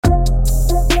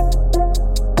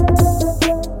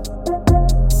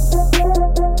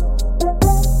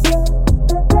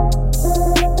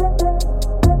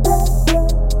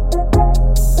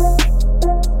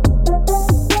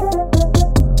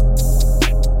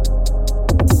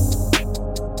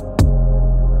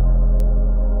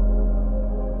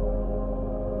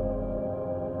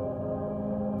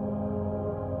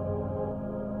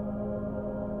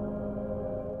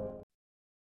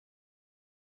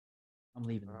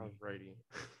Alrighty.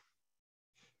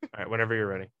 All right, whenever you're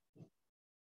ready.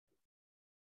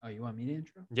 Oh, you want me to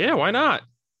intro? Yeah, why not?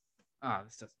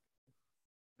 This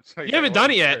doesn't. You haven't done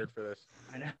it yet. For this.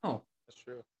 I know. That's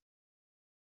true.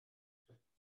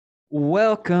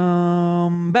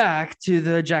 Welcome back to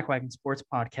the Wagon Sports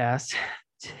Podcast.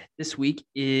 This week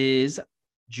is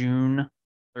June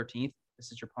 13th.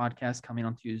 This is your podcast coming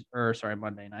on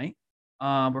Monday night.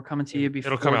 We're coming to you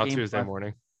before It'll come out Game Tuesday 5,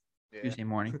 morning. Tuesday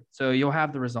morning. So you'll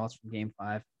have the results from Game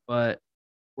 5, but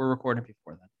we're recording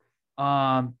before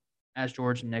then. As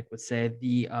George and Nick would say,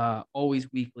 the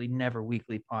always weekly, never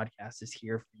weekly podcast is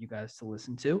here for you guys to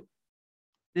listen to.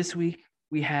 This week,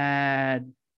 we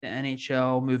had the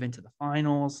NHL move into the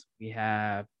finals. We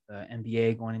have the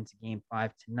NBA going into Game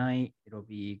 5 tonight. It'll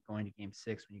be going to Game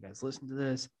 6 when you guys listen to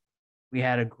this. We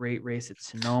had a great race at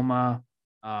Sonoma.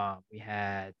 We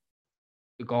had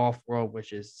the golf world,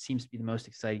 which seems to be the most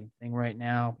exciting thing right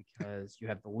now because you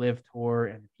have the LIV Tour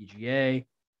and the PGA.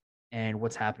 And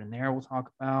what's happening there, we'll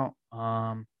talk about.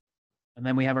 And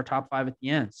then we have our top 5 at the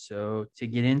end. So to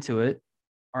get into it,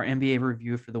 our NBA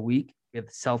review for the week, we have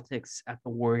the Celtics at the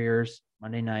Warriors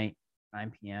Monday night,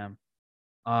 9 p.m.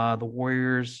 The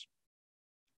Warriors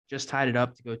just tied it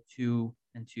up to go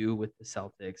 2-2 with the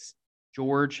Celtics.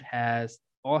 George has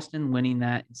Boston winning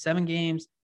that in 7 games.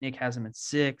 Nick has them at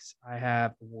 6. I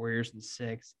have the Warriors in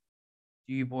 6.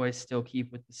 Do you boys still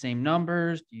keep with the same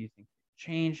numbers? Do you think they're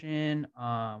changing?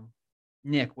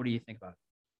 Nick, what do you think about it?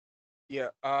 Yeah,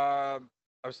 I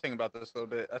was thinking about this a little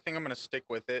bit. I think I'm going to stick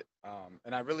with it.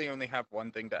 And I really only have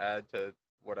one thing to add to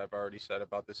what I've already said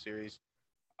about this series.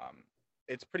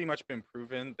 It's pretty much been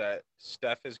proven that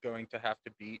Steph is going to have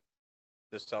to beat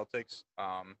the Celtics.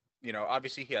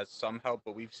 Obviously he has some help,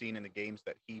 but we've seen in the games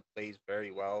that he plays very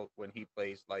well when he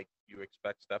plays like you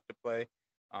expect Steph to play.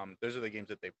 Those are the games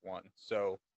that they've won.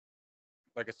 So,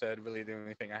 like I said, really the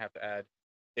only thing I have to add,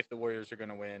 if the Warriors are going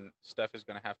to win, Steph is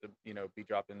going to have to, be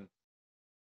dropping,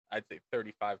 I'd say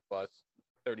 30 plus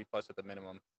at the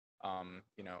minimum,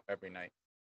 every night.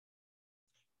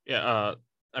 Yeah,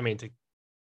 to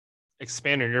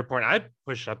expand on your point, I'd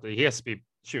push up he has to be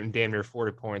shooting damn near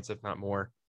 40 points, if not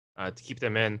more, to keep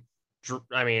them in.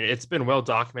 It's been well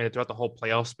documented throughout the whole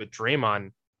playoffs, but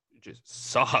Draymond just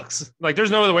sucks. Like,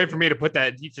 there's no other way for me to put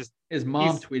that. His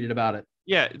mom tweeted about it.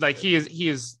 Yeah, like he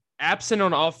is absent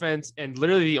on offense, and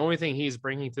literally the only thing he's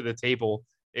bringing to the table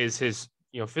is his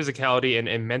physicality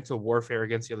and mental warfare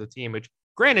against the other team, which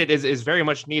granted is very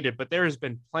much needed, but there has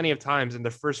been plenty of times in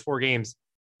the first 4 games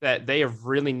that they have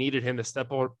really needed him to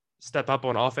step up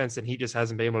on offense, and he just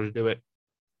hasn't been able to do it.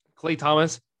 Klay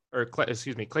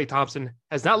Thompson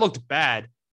has not looked bad,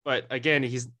 but again,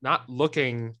 he's not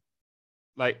looking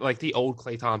like the old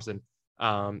Klay Thompson.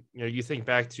 You think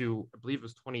back to, I believe it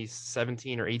was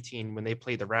 2017 or 18 when they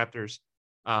played the Raptors.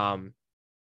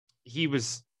 He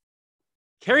was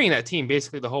carrying that team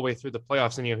basically the whole way through the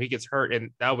playoffs, and he gets hurt,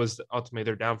 and that was ultimately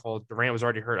their downfall. Durant was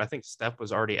already hurt. I think Steph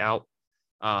was already out.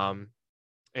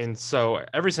 And so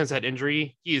ever since that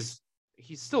injury, he's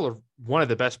still one of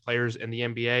the best players in the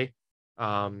NBA.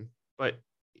 But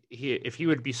if he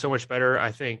would be so much better,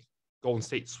 I think Golden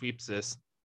State sweeps this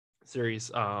series.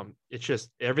 It's just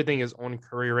everything is on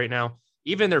Curry right now.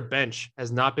 Even their bench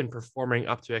has not been performing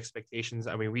up to expectations.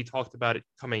 We talked about it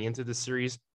coming into the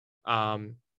series.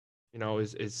 It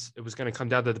was going to come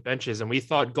down to the benches, and we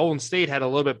thought Golden State had a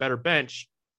little bit better bench.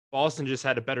 Boston just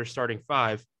had a better starting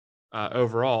 5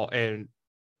 overall, and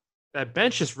that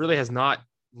bench just really has not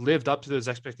lived up to those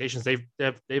expectations. They've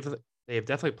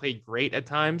definitely played great at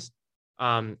times,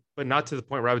 but not to the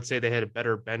point where I would say they had a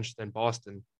better bench than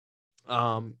Boston.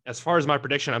 As far as my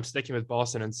prediction, I'm sticking with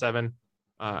Boston in 7.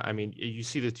 You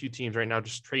see the 2 teams right now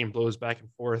just trading blows back and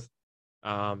forth.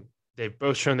 They've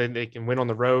both shown that they can win on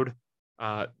the road.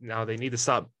 Now they need to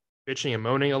stop bitching and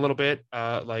moaning a little bit,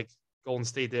 like Golden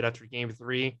State did after Game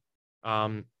 3.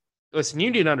 Listen, you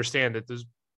need to understand that those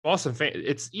Boston fans,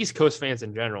 it's East Coast fans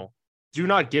in general, do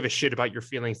not give a shit about your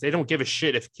feelings. They don't give a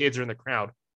shit if kids are in the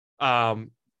crowd.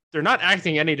 They're not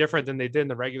acting any different than they did in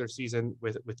the regular season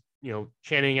with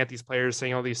chanting at these players,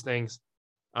 saying all these things.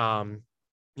 You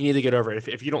need to get over it.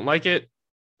 If you don't like it,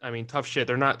 tough shit.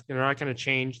 They're not going to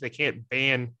change. They can't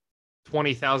ban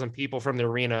 20,000 people from the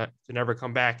arena to never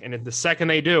come back. And if the second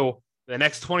they do, the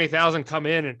next 20,000 come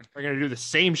in and are going to do the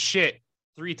same shit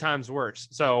 3 times worse.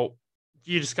 So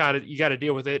you got to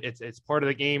deal with it. It's part of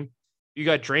the game. You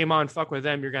got Draymond fucking with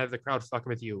them. You're going to have the crowd fucking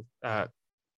with you.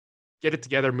 Get it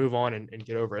together, move on, and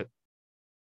get over it.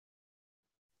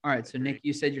 All right, so Nick,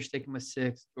 you said you're sticking with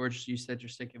 6. George, you said you're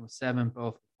sticking with 7,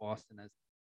 both with Boston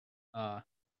as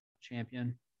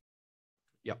champion.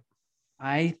 Yep.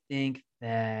 I think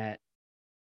that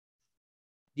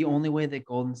the only way that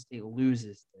Golden State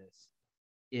loses this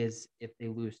is if they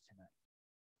lose tonight.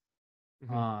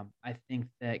 Mhm. I think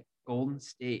that Golden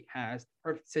State has the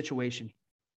perfect situation.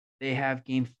 They have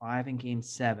game 5 and game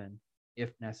 7,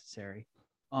 if necessary,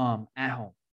 at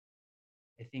home.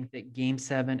 I think that game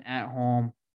 7 at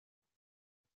home,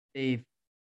 they've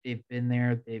been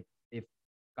there. They've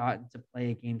gotten to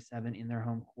play a game 7 in their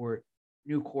home court,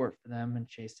 new court for them in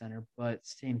Chase Center. But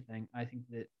same thing. I think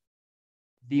that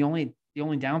the only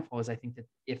downfall is I think that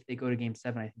if they go to game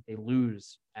 7, I think they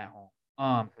lose at home.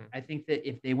 Mhm. I think that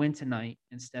if they win tonight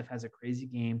and Steph has a crazy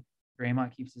game,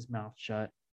 Draymond keeps his mouth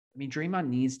shut. I mean, Draymond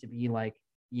needs to be like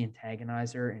the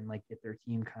antagonizer and like get their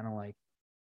team kind of like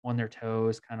on their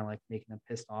toes, kind of like making them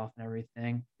pissed off and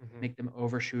everything, Mhm. make them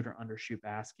overshoot or undershoot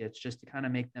baskets just to kind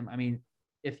of make them. I mean,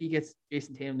 if he gets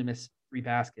Jason Tatum to miss 3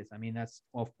 baskets, I mean, that's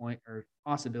 12 point or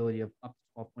possibility of up to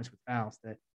 12 points with fouls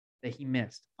that he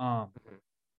missed. Mhm.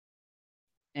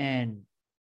 And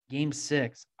game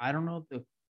 6, I don't know the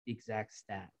exact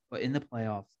stat, but in the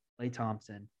playoffs, Klay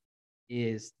Thompson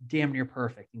is damn near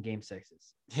perfect in game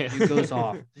 6s. Yeah. Dude goes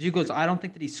off. Dude goes. I don't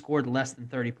think that he scored less than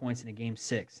 30 points in a game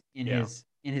 6 in Yeah.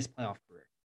 his playoff career.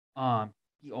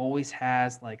 He always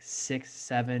has like 6,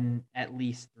 7, at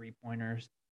least 3-pointers.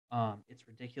 It's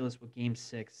ridiculous what game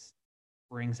 6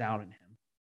 brings out in him.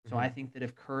 So I Mhm. think that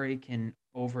if Curry can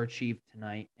overachieve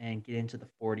tonight and get into the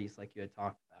 40s like you had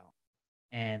talked about,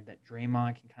 and that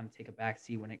Draymond can kind of take a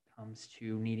backseat when it comes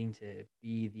to needing to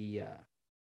be the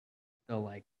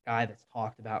like guy that's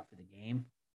talked about for the game.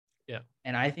 Yeah.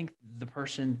 And I think the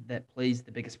person that plays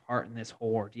the biggest part in this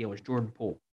whole ordeal is Jordan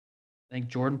Poole. I think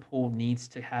Jordan Poole needs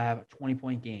to have a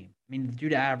 20-point game. I mean, the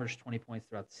dude averaged 20 points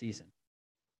throughout the season.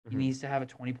 He Mhm. needs to have a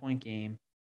 20-point game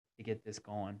to get this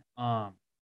going.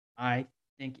 I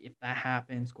think if that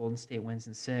happens, Golden State wins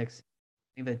in 6. I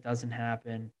think that doesn't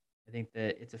happen. I think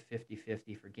that it's a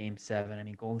 50-50 for game 7. I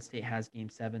mean, Golden State has game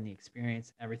 7, the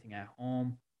experience, everything at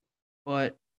home.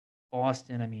 But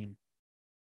Boston, I mean,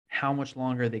 how much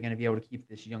longer are they going to be able to keep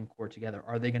this young core together?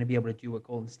 Are they going to be able to do what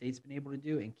Golden State's been able to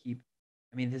do and keep?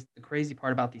 I mean, the crazy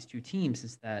part about these two teams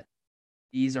is that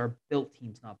these are built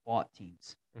teams, not bought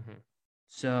teams. Mhm.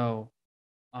 So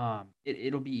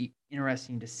it'll be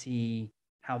interesting to see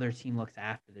how their team looks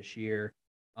after this year.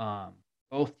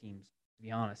 Both teams, to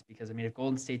be honest, because I mean, if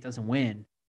Golden State doesn't win,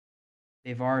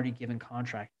 they've already given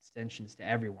contract extensions to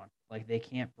everyone. Like they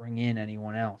can't bring in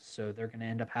anyone else, so they're going to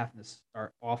end up having to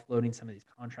start offloading some of these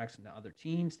contracts into other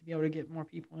teams to be able to get more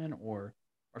people in, or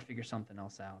figure something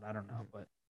else out. I don't know, Mhm.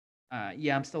 but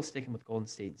yeah, I'm still sticking with Golden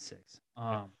State in 6.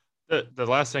 Yeah. The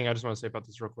last thing I just want to say about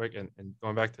this real quick, and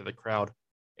going back to the crowd,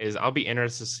 is I'll be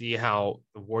interested to see how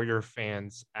the Warrior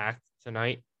fans act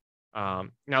tonight.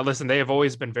 Now, listen, they have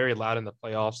always been very loud in the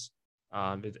playoffs.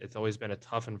 It's always been a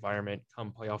tough environment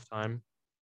come playoff time.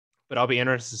 But I'll be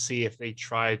interested to see if they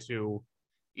try to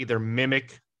either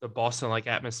mimic the Boston like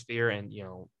atmosphere and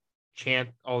chant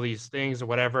all these things or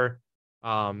whatever.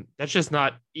 That's just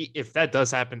not. If that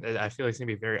does happen, I feel like it's gonna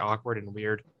be very awkward and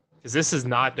weird because this is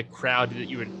not the crowd that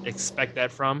you would expect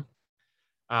that from.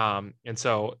 And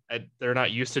so they're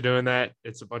not used to doing that.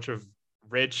 It's a bunch of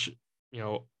rich,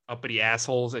 uppity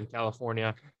assholes in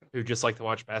California who just like to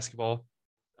watch basketball.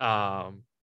 Um,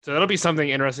 so that'll be something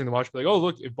interesting to watch. Like, oh,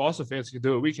 look, if Boston fans can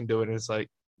do it, we can do it. And it's like,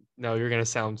 no, you're gonna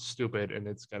sound stupid, and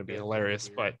it's gonna be Yeah, it's gonna be hilarious.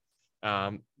 weird.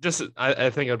 But just I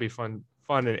think it'll be fun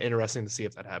and interesting to see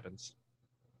if that happens.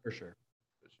 For sure.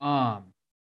 Um,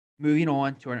 Moving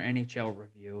on to our NHL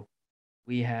review,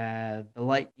 we had the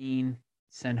Lightning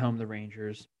send home the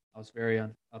Rangers. I was very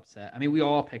upset. I mean, we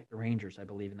all picked the Rangers, I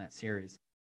believe, in that series.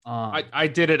 I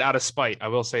did it out of spite. I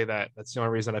will say that. That's the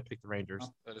only reason I picked the Rangers.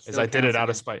 That is Is Still I true. did it counts out of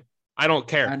against you. spite. I don't I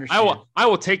care. understand. I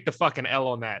will take the fucking L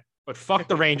on that. But fuck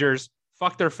the Rangers.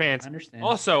 Fuck their fans. I understand.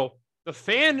 Also, the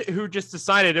fan who just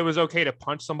decided it was okay to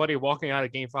punch somebody walking out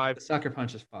of Game 5. The sucker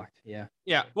punch is fucked. Yeah.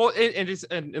 Yeah. Well,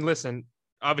 and listen,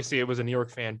 obviously it was a New York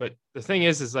fan, but the thing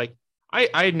is like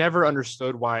I never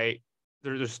understood why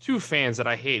there's two fans that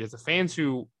I hate. It's the fans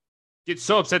who get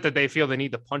so upset that they feel they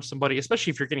need to punch somebody,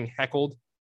 especially if you're getting heckled.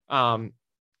 Um,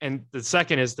 and the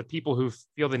second is the people who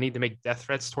feel the need to make death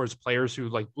threats towards players who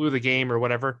like blew the game or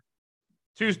whatever.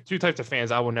 Two types of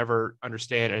fans I will never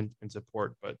understand and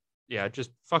support. But yeah,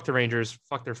 just fuck the Rangers,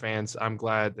 fuck their fans. I'm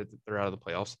glad that they're out of the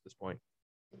playoffs at this point.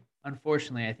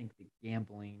 Unfortunately, I think the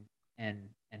gambling and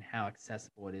how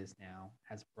accessible it is now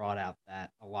has brought out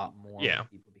that a lot more Yeah,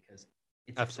 with people because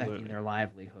it's affecting absolutely. their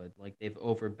livelihood. Like they've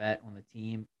overbet on the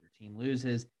team, their team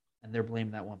loses, and they're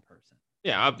blaming that one person.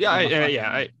 Yeah, Well, the I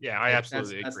like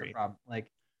absolutely that's the agree. problem.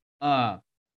 Uh,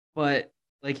 but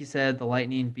like you said, the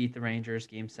Lightning beat the Rangers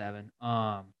game 7.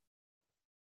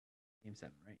 Game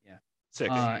 7, right? Yeah. 6.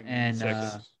 And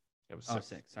 6. Six. It was 6.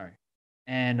 6. Sorry.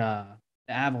 And the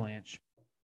Avalanche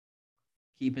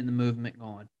keeping the movement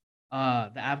going.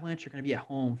 The Avalanche are going to be at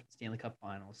home for the Stanley Cup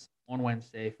Finals on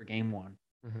Wednesday for Game 1.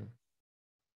 Mm-hmm.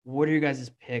 What are your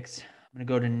guys' picks? I'm going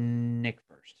to go to Nick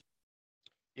first.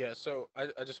 Yeah, so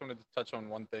I just wanted to touch on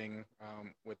one thing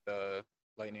with the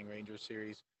Lightning Rangers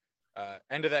series.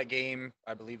 End of that game,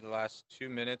 I believe the last 2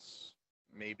 minutes,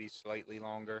 maybe slightly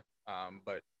longer,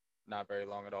 but not very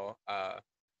long at all.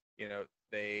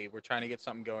 They were trying to get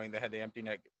something going. They had the empty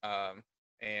net,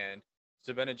 and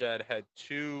Zibanejad had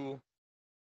 2,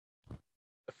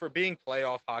 for being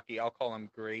playoff hockey, I'll call them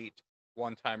great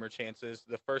one-timer chances.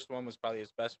 The first one was probably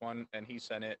his best one, and he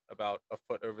sent it about a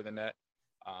foot over the net.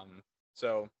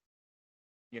 So,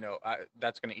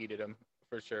 that's going to eat at him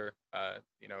for sure.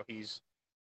 He's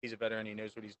a veteran. He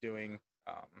knows what he's doing.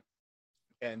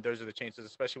 And those are the chances,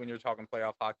 especially when you're talking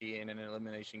playoff hockey in an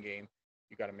elimination game.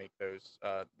 You got to make those.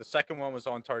 The second one was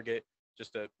on target,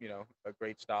 just a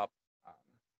great stop.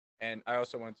 And I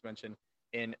also wanted to mention,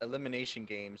 in elimination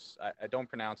games, I don't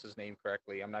pronounce his name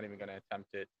correctly. I'm not even going to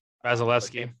attempt it.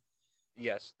 Vasilevsky.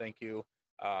 Yes, thank you.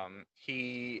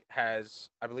 He has,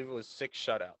 I believe it was 6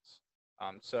 shutouts.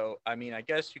 So I mean, I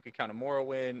guess you could count a moral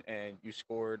win, and you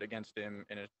scored against him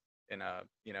in a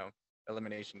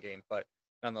elimination game. But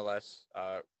nonetheless,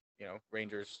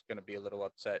 Rangers going to be a little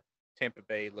upset. Tampa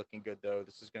Bay looking good though.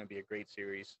 This is going to be a great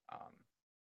series.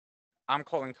 I'm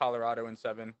calling Colorado in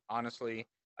 7. Honestly,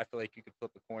 I feel like you could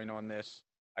flip a coin on this.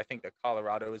 I think that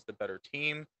Colorado is the better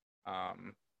team,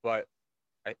 but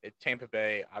Tampa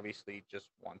Bay obviously just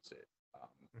wants it.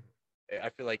 I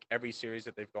feel like every series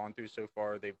that they've gone through so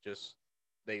far,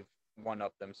 they've won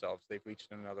up themselves. They've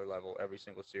reached another level every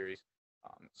single series.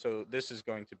 So this is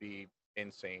going to be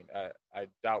insane. I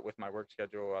doubt with my work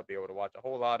schedule I'll be able to watch a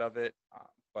whole lot of it,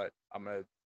 but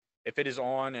if it is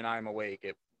on and I'm awake,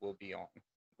 it will be on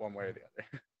one way or the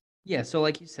other. Yeah, so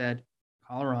like you said,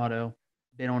 Colorado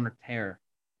been on a tear,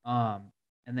 and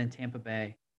then Tampa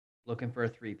Bay looking for a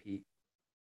three-peat.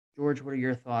 George, what are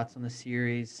your thoughts on the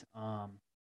series?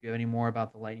 Do you have any more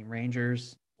about the Lightning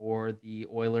Rangers or the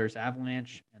Oilers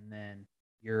Avalanche, and then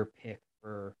your pick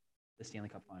for the Stanley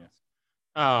Cup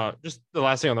Finals? Just the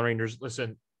last thing on the Rangers.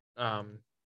 Listen,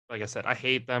 like I said, I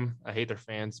hate them. I hate their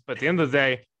fans. But at the end of the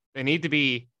day, they need to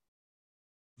be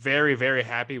very, very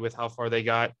happy with how far they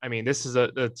got. I mean, this is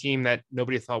a team that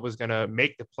nobody thought was going to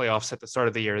make the playoffs at the start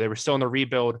of the year. They were still in the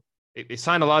rebuild. They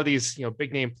signed a lot of these,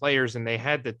 big name players, and they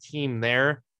had the team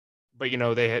there. But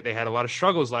they had a lot of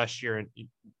struggles last year, and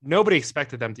nobody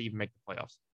expected them to even make the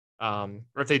playoffs.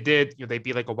 Or if they did, they'd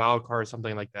be like a wild card or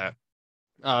something like that.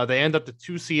 They end up the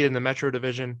 2 seed in the Metro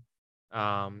Division.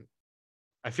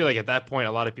 I feel like at that point,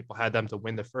 a lot of people had them to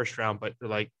win the first round, but they're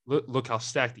like, look how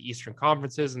stacked the Eastern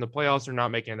Conference is, and the playoffs are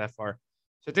not making it that far.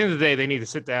 So at the end of the day, they need to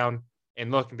sit down and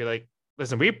look and be like,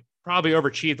 listen, we probably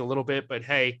overachieved a little bit, but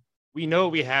hey, we know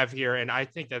what we have here, and I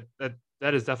think that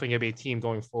is definitely going to be a team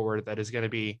going forward that is going to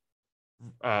be,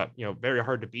 very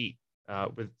hard to beat.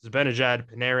 With Zibanejad,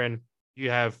 Panarin, you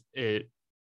have it,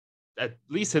 at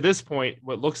least at this point,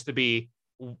 what looks to be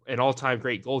an all-time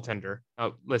great goaltender.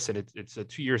 Listen, it's a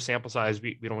 2-year sample size.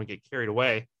 We don't want to get carried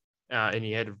away. And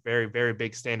he had a very, very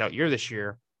big standout year this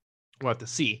year. We'll have to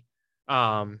see.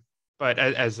 But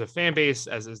as a fan base,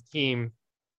 as a team,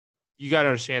 you got to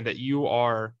understand that you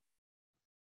are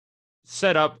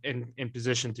set up in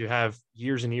position to have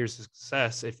years and years of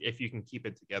success if you can keep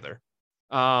it together.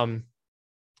 On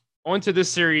to this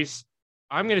series,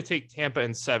 I'm going to take Tampa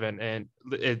in 7, and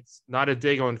it's not a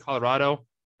dig on Colorado.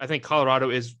 I think Colorado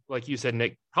is, like you said,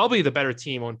 Nick, probably the better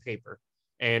team on paper.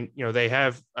 And, they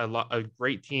have a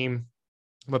great team.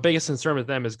 My biggest concern with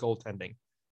them is goaltending.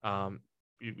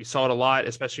 We saw it a lot,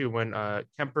 especially when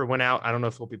Kemper went out. I don't know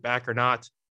if he'll be back or not,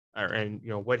 and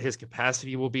what his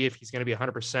capacity will be if he's going to be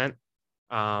 100%.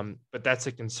 But that's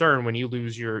a concern when you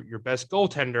lose your best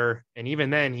goaltender, and even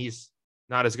then he's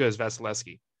not as good as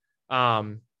Vasilevsky.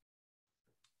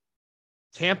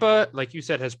 Tampa, like you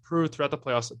said, has proved throughout the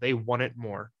playoffs that they want it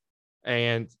more.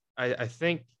 And I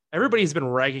think everybody's been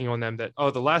ragging on them that,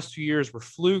 the last 2 years were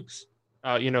flukes.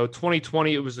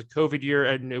 2020, it was a COVID year,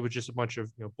 and it was just a bunch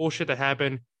of bullshit that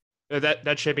happened.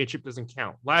 That championship doesn't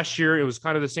count. Last year, it was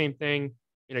kind of the same thing.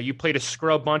 You played a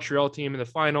scrub Montreal team in the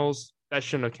finals. That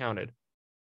shouldn't have counted.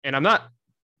 And I'm not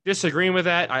disagreeing with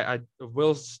that. I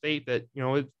will state that,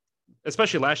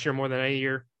 especially last year more than any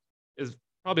year, is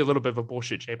probably a little bit of a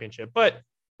bullshit championship, but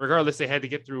regardless, they had to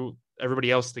get through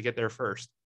everybody else to get there first.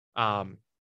 And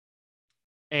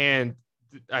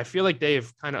I feel like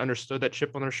they've kind of understood that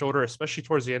chip on their shoulder, especially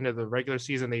towards the end of the regular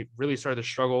season. They really started to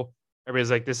struggle.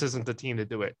 Everybody's like, this isn't the team to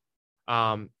do it.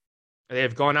 They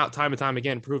have gone out time and time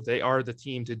again, proved they are the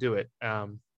team to do it.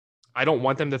 I don't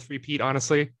want them to three-peat,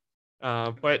 honestly.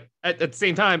 But at the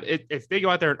same time, if they go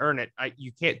out there and earn it,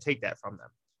 you can't take that from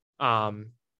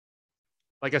them.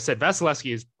 Like I said,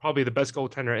 Vasilevsky is probably the best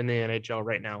goaltender in the NHL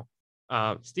right now.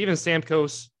 Steven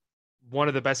Stamkos, one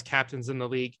of the best captains in the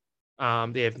league.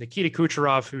 They have Nikita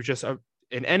Kucherov, who's just an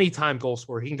anytime goal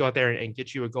scorer. He can go out there and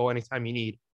get you a goal anytime you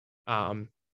need.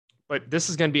 But this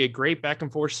is going to be a great back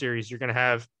and forth series. You're going to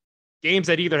have games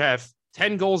that either have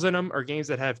 10 goals in them or games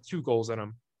that have 2 goals in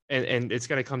them. And it's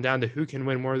going to come down to who can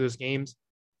win more of those games.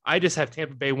 I just have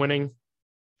Tampa Bay winning,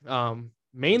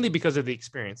 mainly because of the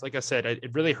experience. Like I said,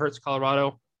 it really hurts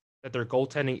Colorado that their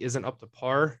goaltending isn't up to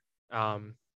par.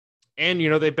 And,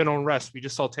 they've been on rest. We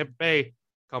just saw Tampa Bay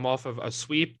come off of a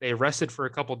sweep. They rested for a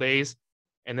couple days,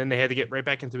 and then they had to get right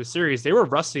back into a series. They were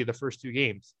rusty the first 2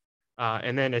 games.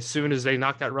 And then as soon as they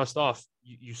knocked that rust off,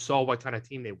 you saw what kind of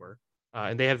team they were.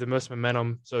 And they have the most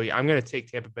momentum. So, yeah, I'm going to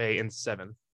take Tampa Bay in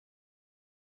 7.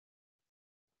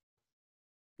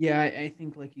 Yeah, I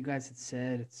think like you guys had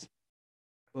said, it's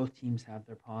both teams have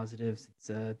their positives. It's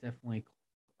definitely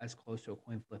as close to a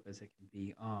coin flip as it can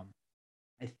be.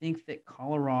 I think that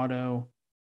Colorado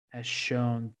has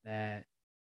shown that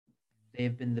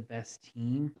they've been the best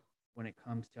team when it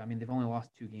comes to, they've only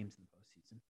lost 2 games in the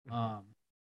postseason.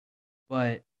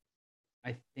 But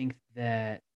I think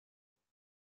that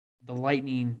the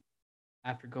Lightning,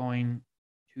 after going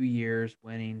 2 years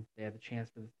winning, they have a chance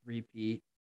for the three-peat.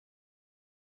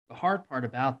 The hard part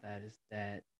about that is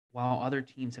that while other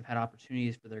teams have had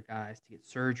opportunities for their guys to get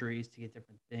surgeries, to get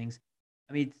different things,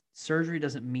 surgery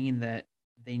doesn't mean that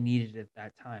they needed it at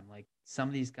that time. Like some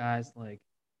of these guys, like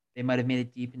they might have made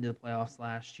it deep into the playoffs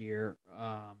last year.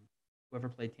 Whoever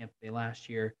played Tampa Bay last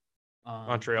year,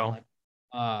 Montreal.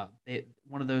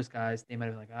 One of those guys, they might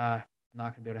have been like, I'm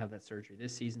not going to be able to have that surgery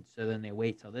this season. So then they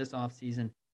wait till this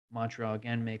offseason. Montreal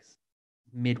again makes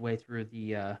midway through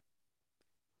the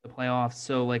playoffs.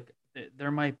 So like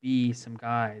there might be some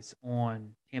guys on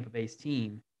Tampa Bay's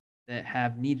team that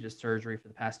have needed a surgery for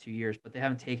the past 2 years, but they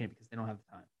haven't taken it because they don't have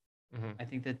the time. Mm-hmm. I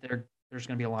think that there's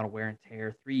going to be a lot of wear and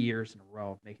tear. 3 years in a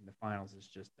row of making the finals is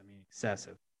just,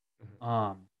 excessive.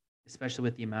 Mm-hmm. Especially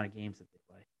with the amount of games that they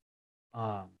play.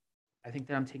 I think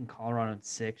that I'm taking Colorado in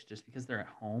 6 just because they're at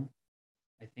home.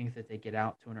 I think that they get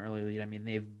out to an early lead.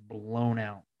 They've blown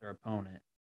out their opponent.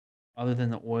 Other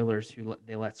than the Oilers, who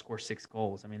they let score 6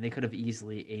 goals. They could have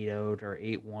easily 8-0'd or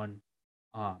 8-1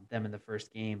 them in the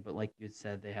first game. But like you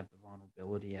said, they have the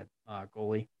vulnerability at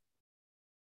goalie.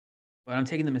 But I'm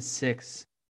taking them at 6,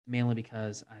 mainly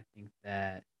because I think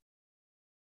that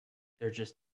they're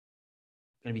just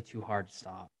going to be too hard to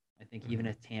stop. I think even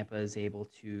if Tampa is able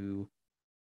to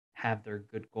have their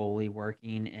good goalie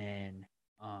working and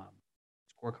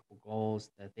score a couple goals,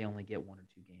 that they only get 1 or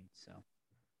 2 games. So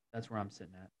that's where I'm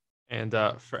sitting at. And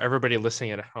for everybody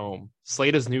listening at home,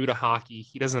 Slade is new to hockey.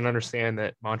 He doesn't understand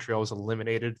that Montreal was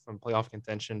eliminated from playoff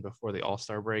contention before the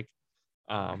All-Star break.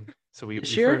 So we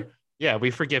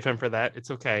forgive him for that. It's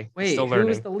okay. Wait, He's still learning. Who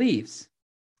was the Leafs?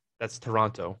 That's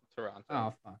Toronto.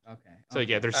 Oh, fuck. Okay. So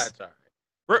yeah, there's. That's all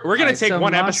right. We're gonna take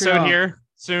one episode here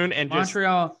soon, and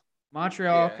Montreal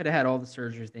could have had all the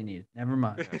surgeries they needed. Never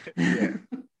mind. Yeah.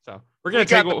 So we're gonna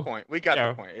take the point. We got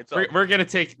the point. We're gonna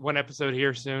take one episode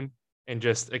here soon and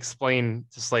just explain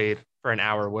to Slade for an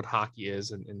hour what hockey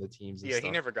is and the teams. And stuff.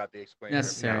 He never got the explanation.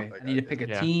 Necessary. I need to pick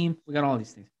a team. We got all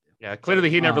these things to do. Yeah, clearly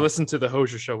he never listened to the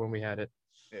Hosier show when we had it.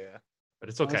 Yeah, but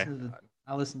it's okay.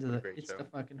 I listened to the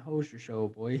fucking Hosier show,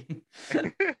 boy.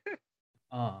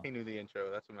 He knew the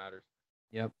intro. That's what matters.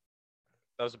 Yep.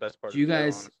 That was the best part. Do you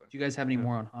guys have any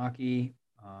more on hockey?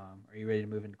 Are you ready to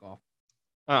move into golf?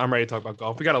 I'm ready to talk about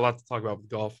golf. We got a lot to talk about with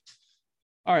golf.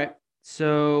 All right.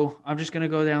 So I'm just going to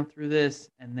go down through this,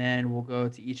 and then we'll go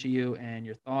to each of you and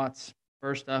your thoughts.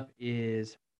 First up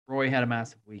is Roy had a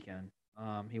massive weekend.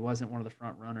 He wasn't one of the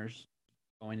front runners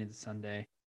going into Sunday.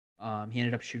 He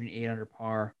ended up shooting 8 under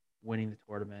par, winning the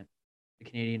tournament, the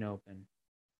Canadian Open.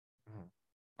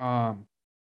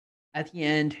 At the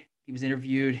end, he was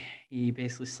interviewed. He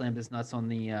basically slammed his nuts on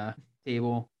the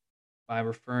table by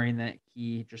referring that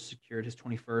he just secured his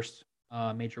 21st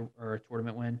major or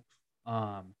tournament win.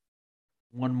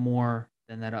 One more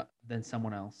than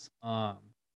someone else.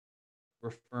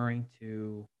 Referring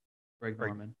to Greg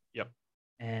Norman. Yep.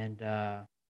 And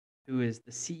who is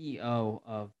the CEO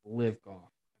of LIV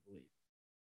Golf,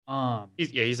 I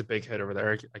believe. He's a big head over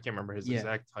there. I can't remember his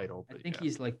exact title. But I think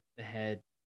he's like the head,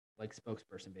 like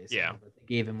spokesperson, basically. Yeah. But they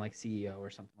gave him like CEO or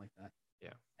something like that.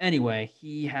 Yeah. Anyway,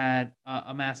 he had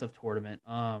a massive tournament.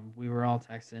 We were all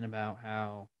texting about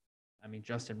how,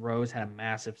 Justin Rose had a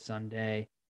massive Sunday.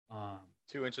 Um,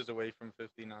 2 inches away from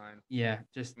 59. yeah,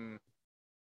 just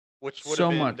Which would so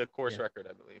have been much the course record,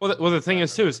 I believe. Well, the if thing I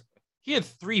is too remember is he had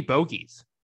 3 bogeys.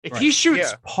 If Right. he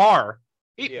shoots Yeah. par,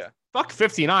 Yeah. fuck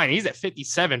 59. He's at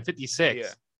 57, 56.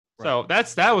 Yeah. So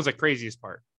that was the craziest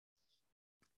part.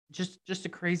 just a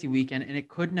crazy weekend, and it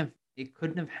couldn't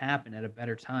have happened at a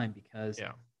better time because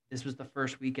Yeah. this was the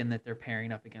first weekend that they're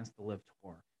pairing up against the LIV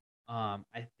Tour.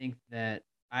 I think that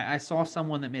I saw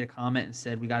someone that made a comment and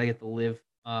said we got to get the LIV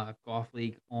Golf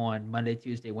League on Monday,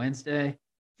 Tuesday, Wednesday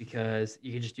because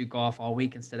you can just do golf all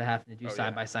week instead of having to do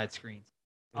side by side screens.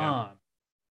 Yeah.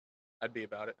 I'd be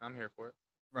about it. I'm here for it.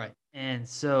 Right. And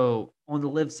so on the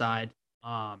LIV side,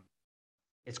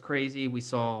 it's crazy. We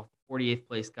saw 48th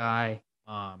place guy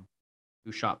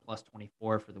who shot plus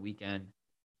 24 for the weekend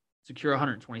secure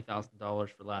 $120,000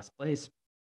 for last place.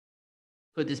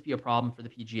 Could this be a problem for the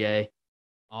PGA?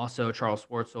 Also, Charles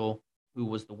Schwartzel, who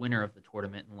was the winner of the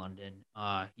tournament in London,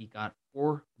 he got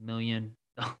 $4 million,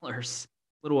 a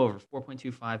little over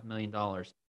 $4.25 million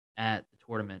at the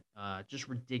tournament. Just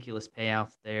ridiculous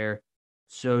payouts there.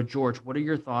 So, George, what are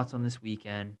your thoughts on this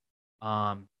weekend?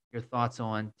 Your thoughts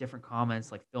on different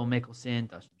comments like Phil Mickelson,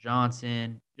 Dustin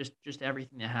Johnson, just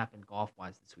everything that happened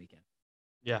golf-wise this weekend.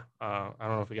 Yeah, I don't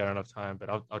know if we got enough time, but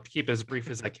I'll keep it as brief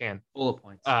as I can. Bullet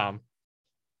points.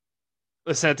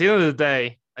 Listen, at the end of the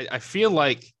day, I feel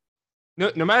like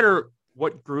no matter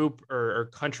what group or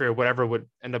country or whatever would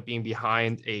end up being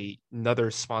behind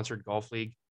another sponsored golf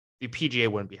league, the PGA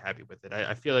wouldn't be happy with it.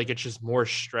 I feel like it's just more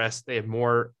stress. They have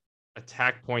more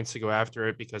attack points to go after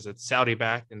it because it's Saudi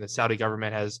backed and the Saudi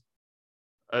government has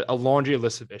a laundry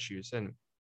list of issues. And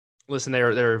listen,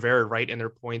 they're very right in their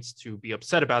points to be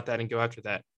upset about that and go after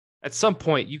that. At some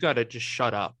point, you got to just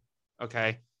shut up.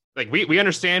 Okay. Like we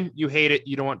understand you hate it.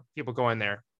 You don't want people going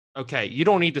there. Okay. You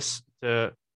don't need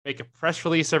to make a press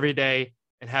release every day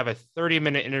and have a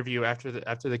 30-minute interview after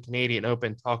the Canadian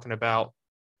Open talking about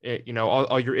it,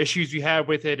 all your issues you have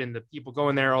with it and the people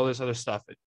going there, all this other stuff.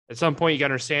 At some point, you got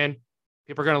to understand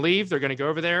people are going to leave. They're going to go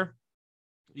over there.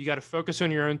 You got to focus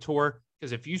on your own tour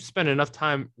because if you spend enough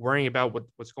time worrying about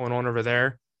what's going on over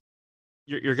there,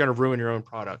 you're going to ruin your own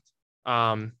product.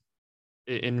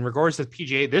 In regards to the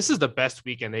PGA, this is the best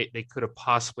weekend they could have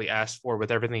possibly asked for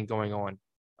with everything going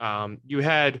on. You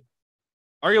had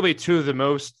arguably two of the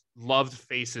most loved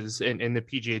faces in the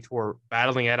PGA Tour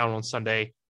battling it out on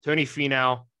Sunday. Tony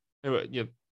Finau, who,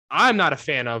 I'm not a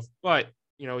fan of, but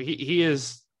he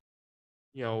is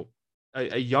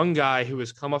a young guy who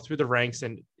has come up through the ranks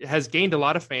and has gained a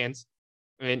lot of fans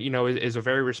and is a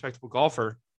very respectable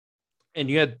golfer. And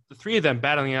you had the three of them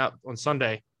battling out on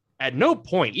Sunday. At no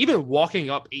point, even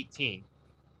walking up 18,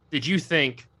 did you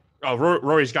think, oh,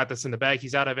 Rory's got this in the bag,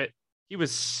 he's out of it. He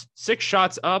was 6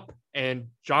 shots up, and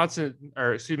Justin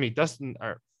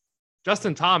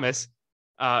Thomas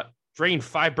drained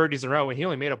 5 birdies in a row, and he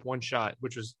only made up 1 shot,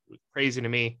 which was crazy to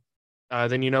me.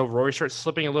 Then Rory starts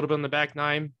slipping a little bit on the back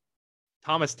 9.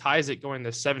 Thomas ties it going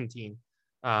to 17,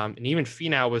 and even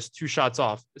Finau was 2 shots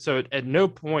off. So at no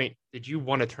point did you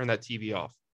want to turn that TV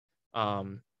off.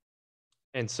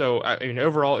 And so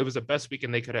overall, it was the best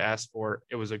weekend they could have asked for.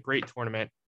 It was a great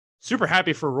tournament. Super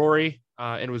happy for Rory,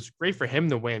 and it was great for him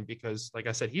to win because, like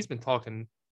I said, he's been talking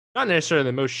not necessarily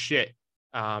the most shit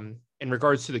in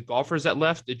regards to the golfers that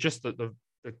left. It's just the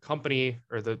company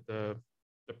or the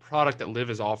product that LIV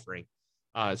is offering.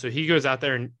 So he goes out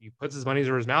there and he puts his money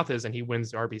where his mouth is, and he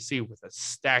wins the RBC with a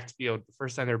stacked field. The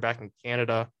first time they were back in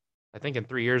Canada, I think in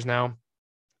 3 years now.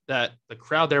 That the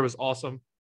crowd there was awesome.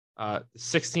 The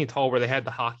 16th hole where they had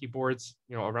the hockey boards,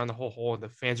 around the whole hole, and the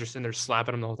fans are sitting there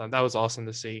slapping them the whole time. That was awesome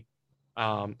to see.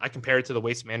 I compared it to the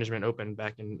Waste Management Open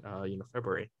back in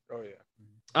February. Oh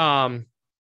yeah.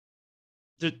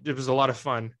 It was a lot of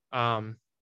fun.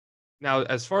 Now,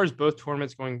 as far as both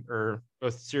tournaments going or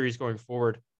both series going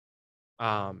forward,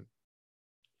 from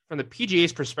the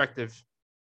PGA's perspective,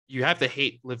 you have to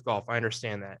hate LIV Golf. I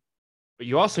understand that, but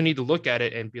you also need to look at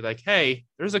it and be like, hey,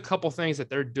 there's a couple things that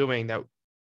they're doing that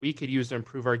we could use to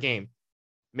improve our game.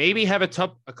 Maybe have a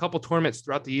couple tournaments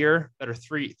throughout the year that are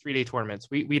three-day tournaments.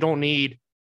 We don't need,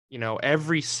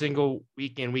 every single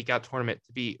week in, week out tournament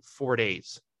to be 4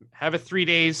 days. Have it 3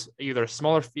 days, either a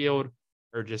smaller field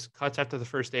or just cuts after the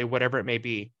first day, whatever it may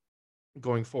be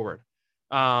going forward.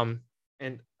 And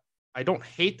I don't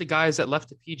hate the guys that left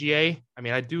the PGA. I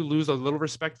mean, I do lose a little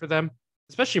respect for them,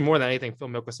 especially more than anything, Phil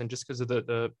Mickelson, just because of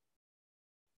the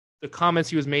comments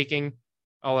he was making,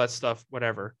 all that stuff,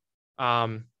 whatever.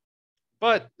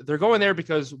 But they're going there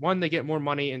because 1, they get more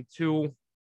money, and 2,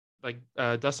 like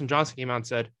Dustin Johnson came out and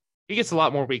said, he gets a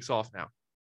lot more weeks off now.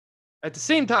 At the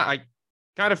same time,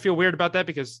 kind of feel weird about that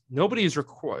because nobody is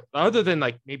required, other than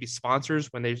like maybe sponsors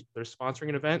when they're sponsoring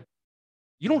an event.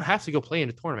 You don't have to go play in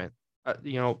a tournament.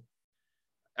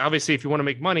 Obviously, if you want to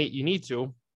make money, you need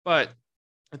to. But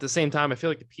at the same time, I feel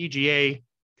like the PGA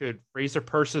could raise their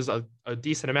purses a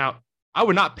decent amount. I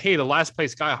would not pay the last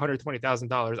place guy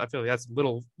 $120,000. I feel like that's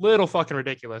little fucking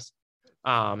ridiculous.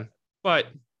 But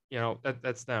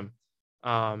that's them.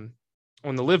 On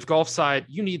the LIV Golf side,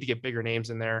 you need to get bigger names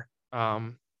in there.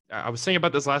 I was saying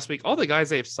about this last week. All the guys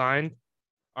they've signed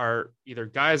are either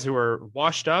guys who are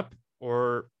washed up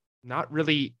or not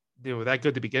really that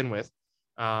good to begin with.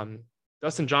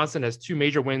 Dustin Johnson has 2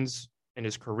 major wins in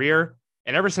his career,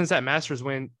 and ever since that Masters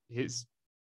win, his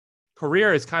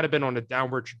career has kind of been on a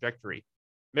downward trajectory.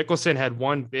 Mickelson had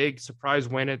 1 big surprise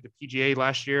win at the PGA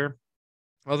last year.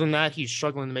 Other than that, he's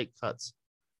struggling to make cuts.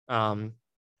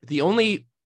 The only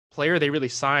player they really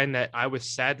signed that I was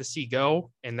sad to see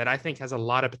go and that I think has a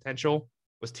lot of potential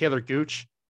was Taylor Gooch.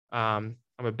 I'm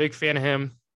a big fan of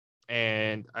him,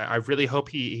 and I really hope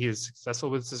he is successful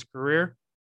with his career.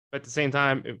 But at the same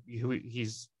time,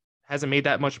 he's hasn't made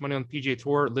that much money on the PGA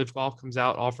Tour. LIV Golf comes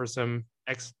out, offers him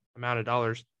X amount of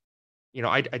dollars.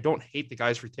 I don't hate the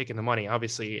guys for taking the money.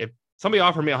 Obviously, if somebody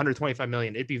offered me 125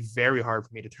 million, it'd be very hard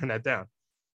for me to turn that down.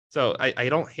 So I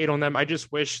don't hate on them. I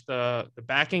just wish the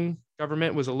backing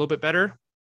government was a little bit better,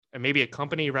 and maybe a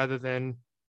company rather than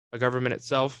a government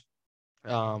itself.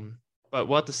 But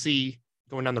we'll have to see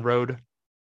going down the road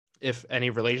if any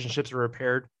relationships are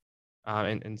repaired,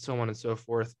 and so on and so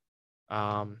forth.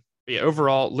 But yeah,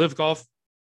 overall, LIV Golf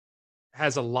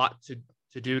has a lot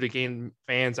to do to gain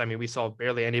fans. I mean, we saw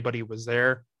barely anybody was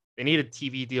there. They need a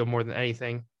TV deal more than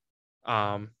anything.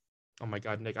 Oh my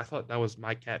God, Nick, I thought that was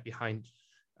my cat behind.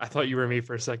 I thought you were me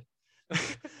for a sec.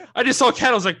 I just saw a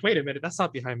cat. I was like, wait a minute, that's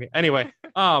not behind me. Anyway,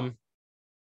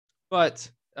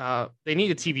 but they need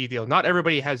a TV deal. Not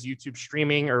everybody has YouTube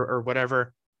streaming or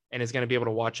whatever and is going to be able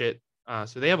to watch it.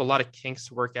 So they have a lot of kinks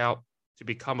to work out to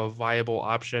become a viable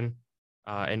option.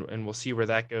 And we'll see where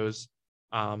that goes.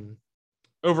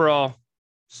 Overall,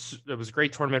 it was a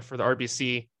great tournament for the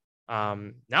RBC.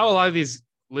 Now a lot of these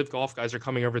LIV Golf guys are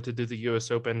coming over to do the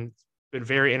US Open. It's been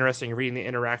very interesting reading the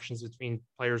interactions between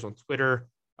players on Twitter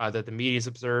that the media's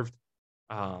observed.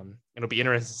 It'll be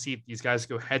interesting to see if these guys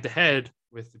go head to head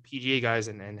with the PGA guys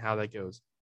and how that goes.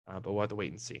 But we'll have to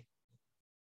wait and see.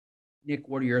 Nick,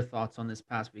 what are your thoughts on this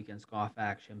past weekend's golf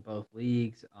action, both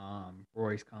leagues?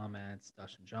 Rory's comments,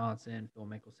 Dustin Johnson, Phil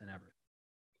Mickelson, everything.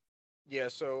 Yeah,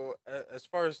 so as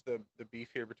far as the beef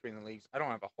here between the leagues, I don't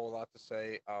have a whole lot to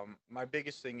say. My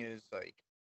biggest thing is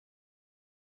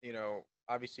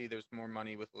obviously there's more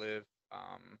money with LIV,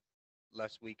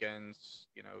 less weekends,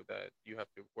 that you have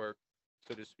to work,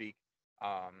 so to speak.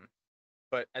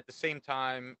 But at the same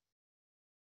time,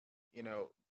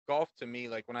 golf to me,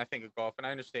 like when I think of golf, and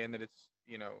I understand that it's,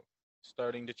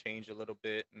 starting to change a little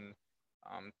bit and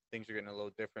things are getting a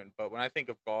little different. But when I think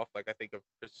of golf, like I think of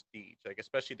prestige, like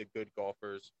especially the good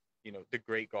golfers, the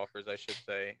great golfers, I should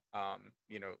say,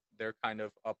 they're kind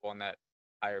of up on that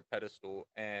higher pedestal.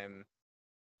 And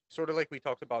sort of like we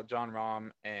talked about John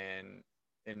Rahm and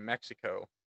in Mexico.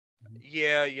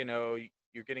 Yeah,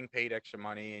 you're getting paid extra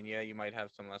money, and yeah, you might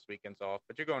have some less weekends off,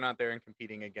 but you're going out there and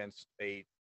competing against a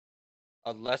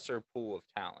lesser pool of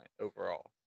talent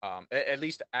overall. At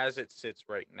least as it sits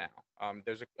right now.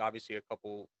 There's obviously a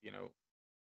couple,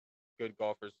 good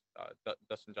golfers.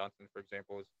 Dustin Johnson, for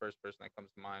example, is the first person that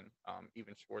comes to mind.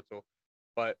 Even Schwartzel,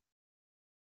 but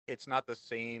it's not the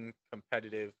same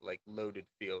competitive, like loaded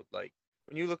field. Like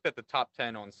when you looked at the top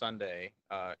 10 on Sunday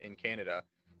in Canada,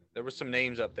 there were some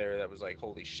names up there that was like,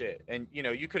 holy shit. And,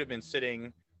 you could have been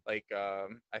sitting like,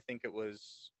 I think it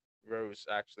was Rose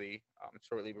actually,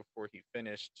 shortly before he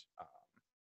finished.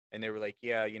 And they were like,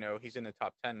 yeah, he's in the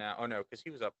top 10 now. Oh, no, because he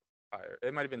was up higher.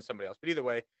 It might have been somebody else. But either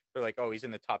way, they're like, oh, he's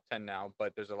in the top 10 now,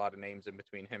 but there's a lot of names in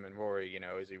between him and Rory.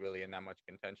 Is he really in that much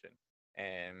contention?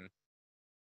 And,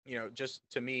 just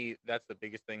to me, that's the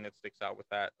biggest thing that sticks out with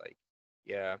that. Like,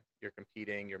 yeah, you're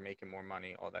competing, you're making more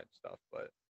money, all that stuff. But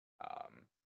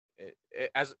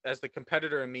as the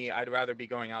competitor in me, I'd rather be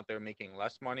going out there making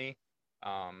less money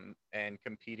and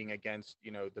competing against,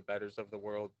 the betters of the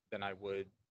world than I would,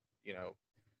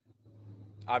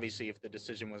 obviously if the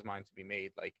decision was mine to be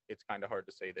made, like it's kind of hard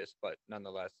to say this, but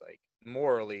nonetheless, like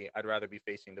morally, I'd rather be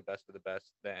facing the best of the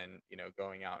best than,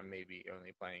 going out and maybe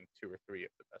only playing 2 or 3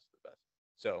 of the best of the best.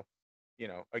 So,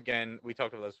 again, we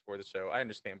talked about this before the show. I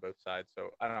understand both sides, so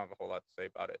I don't have a whole lot to say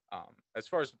about it. As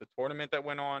far as the tournament that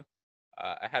went on,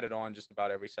 I had it on just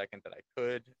about every second that I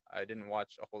could. I didn't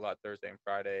watch a whole lot Thursday and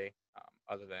Friday,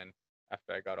 other than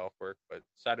after I got off work, but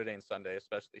Saturday and Sunday,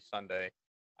 especially Sunday,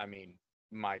 I mean,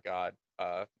 my God,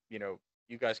 you know,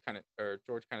 you guys kind of, or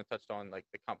George kind of touched on like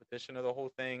the competition of the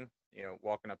whole thing. You know,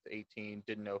 walking up to 18,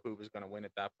 didn't know who was going to win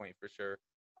at that point for sure.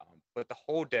 But the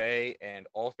whole day and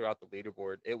all throughout the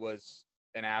leaderboard, it was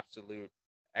an absolute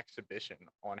exhibition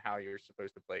on how you're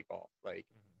supposed to play golf. Like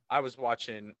I was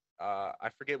watching, I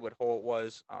forget what hole it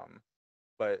was,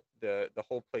 but the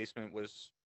whole placement was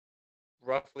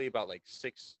roughly about like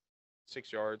 6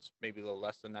 yards, maybe a little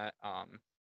less than that,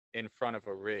 in front of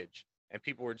a ridge, and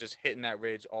people were just hitting that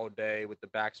ridge all day with the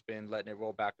backspin, letting it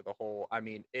roll back to the hole. I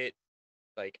mean, it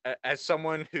like as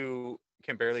someone who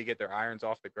can barely get their irons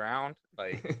off the ground,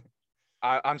 like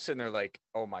I'm sitting there like,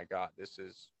 oh my God, this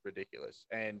is ridiculous.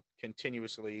 And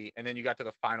continuously, and then you got to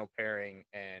the final pairing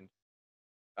and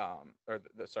or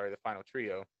the final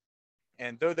trio.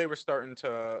 And though they were starting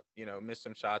to, you know, miss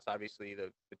some shots, obviously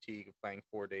the fatigue of playing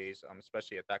 4 days,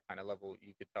 especially at that kind of level,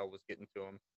 you could tell was getting to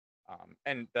them.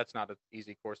 And that's not an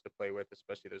easy course to play with,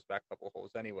 especially those back couple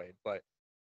holes anyway. But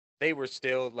they were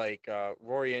still like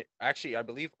Rory. Actually, I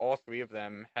believe all three of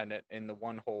them had it in the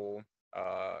one hole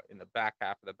in the back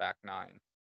half of the back nine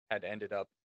had ended up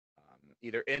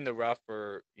either in the rough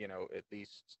or, you know, at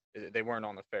least they weren't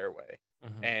on the fairway.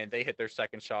 Mhm. And they hit their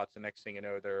second shots. The next thing you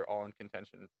know, they're all in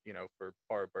contention, you know, for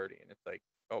par birdie. And it's like,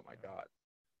 oh my God.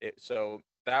 So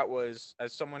that was,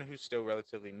 as someone who's still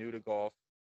relatively new to golf,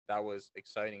 that was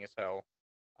exciting as hell.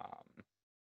 Um,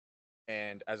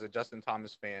 and as a Justin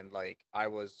Thomas fan, like I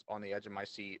was on the edge of my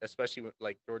seat, especially when,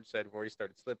 like George said, Rory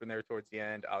started slipping there towards the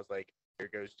end. I was like, here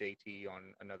goes JT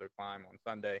on another climb on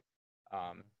Sunday.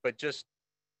 But just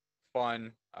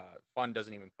fun. Fun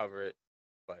doesn't even cover it,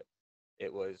 but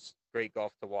it was great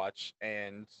golf to watch.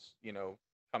 And, you know,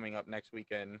 coming up next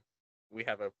weekend, we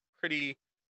have a pretty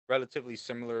relatively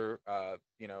similar,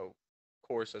 you know,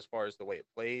 course as far as the way it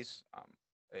plays.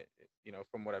 You know,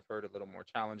 from what I've heard, a little more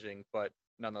challenging, but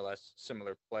nonetheless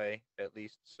similar play at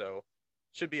least. So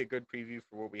should be a good preview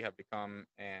for what we have to come.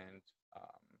 And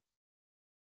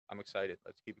I'm excited.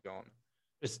 Let's keep it going.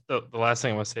 Just the last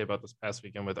thing I want to say about this past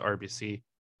weekend with RBC,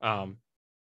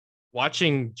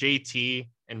 watching JT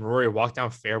and Rory walk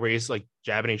down fairways, like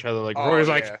jabbing each other. Like Rory's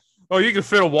like, "Oh, you can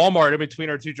fit a Walmart in between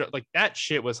our two." Like that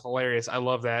shit was hilarious. I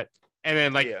love that. And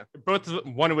then like both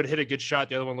one would hit a good shot,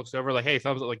 the other one looks over like, "Hey,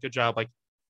 thumbs up, like good job." Like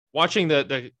watching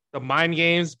the mind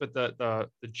games, but the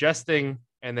jesting,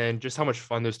 and then just how much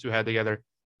fun those two had together.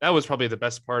 That was probably the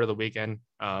best part of the weekend,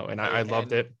 and I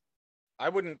loved it. I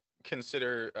wouldn't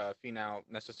consider Finau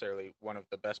necessarily one of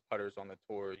the best putters on the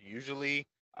tour usually,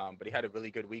 but he had a really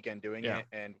good weekend doing it.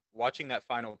 And watching that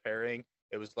final pairing,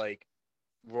 it was like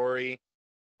Rory,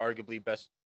 arguably best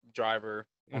driver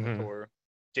on the tour,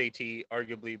 JT,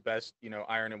 arguably best, you know,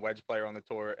 iron and wedge player on the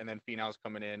tour, and then Finau's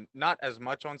coming in, not as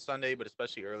much on Sunday, but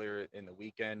especially earlier in the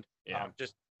weekend,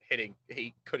 just hitting,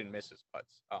 he couldn't miss his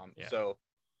putts. So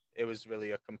it was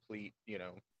really a complete, you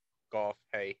know, golf,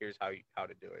 hey, here's how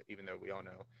to do it, even though we all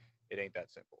know it ain't that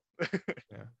simple.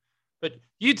 But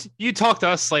you talk to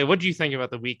us, like, what do you think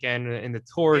about the weekend and the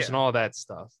tours and all that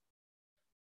stuff?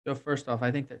 So first off,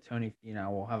 I think that Tony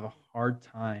Finau will have a hard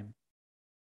time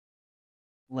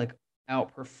like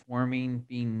outperforming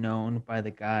being known by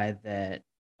the guy that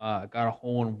got a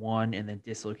hole in one and then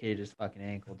dislocated his fucking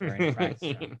ankle during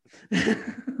practice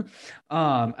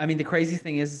round. I mean, the crazy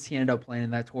thing is he ended up playing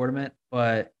in that tournament,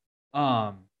 but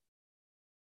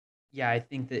yeah, I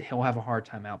think that he'll have a hard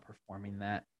time outperforming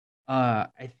that.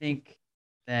 I think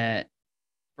that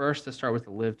first to start with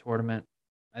the LIV tournament,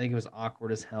 I think it was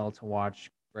awkward as hell to watch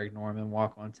Greg Norman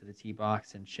walk onto the tee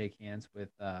box and shake hands with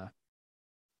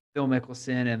Phil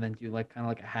Mickelson and then do like kind of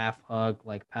like a half hug,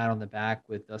 like pat on the back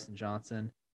with Dustin Johnson.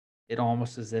 It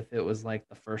almost as if it was like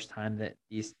the first time that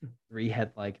these three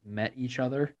had like met each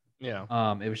other. Yeah.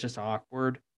 It was just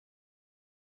awkward.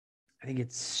 I think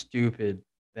it's stupid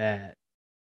that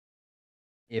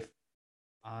if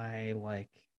I like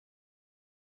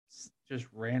just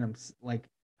random like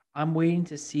I'm waiting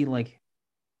to see like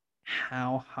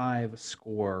how high of a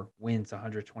score wins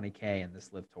 120K in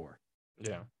this LIV tour.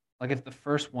 Yeah. Like if the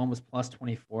first one was plus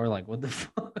 24, like what the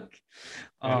fuck?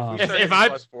 If I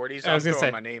plus 40s, I'm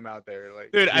throwing my name out there.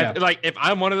 Like, dude, if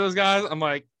I'm one of those guys, I'm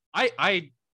like,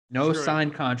 I no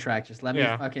signed contract. Just let me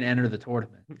fucking enter the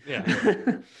tournament.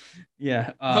 Yeah.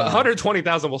 Yeah.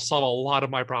 120,000 will solve a lot of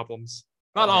my problems.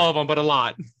 Not all of them, but a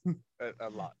lot. A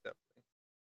lot, definitely.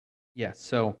 Yeah.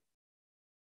 So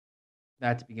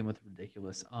that to begin with,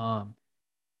 ridiculous. Charles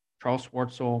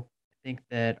Schwartzel, I think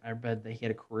that I read that he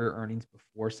had a career earnings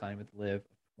before signing with LIV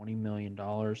of $20 million.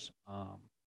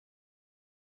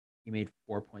 He made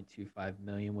 $4.25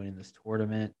 million winning this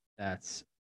tournament. That's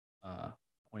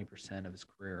 20% of his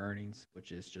career earnings,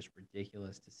 which is just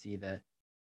ridiculous to see that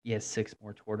he has 6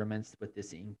 more tournaments with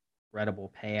this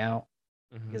incredible payout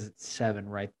because it's 7,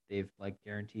 right? They've like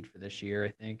guaranteed for this year, I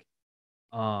think.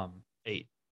 8.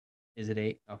 Is it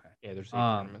 8? Okay. Yeah, there's 8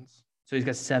 tournaments. So he's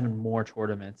got 7 more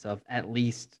tournaments of at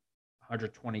least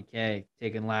 120K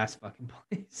taking last fucking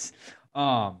place.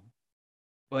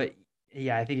 But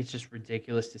yeah, I think it's just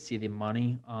ridiculous to see the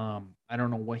money. I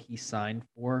don't know what he signed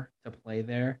for to play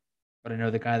there, but I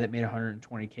know the guy that made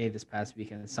 120K this past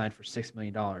weekend signed for $6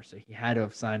 million, so he had to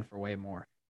have signed for way more.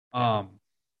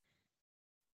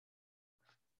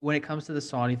 When it comes to the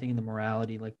Saudi thing and the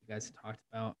morality, like you guys talked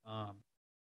about,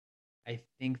 I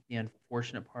think the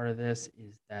unfortunate part of this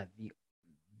is that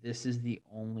this is the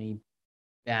only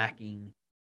backing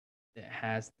that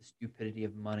has the stupidity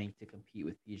of money to compete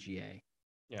with PGA.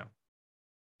 Yeah.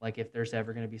 Like if there's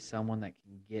ever going to be someone that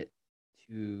can get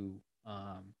to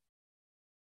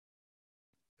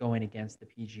going against the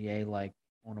PGA like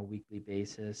on a weekly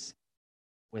basis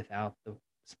without the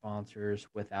sponsors,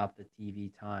 without the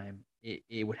TV time,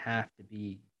 it would have to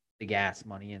be the gas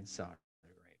money in Saudi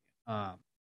Arabia.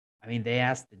 I mean, they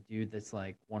asked the dude that's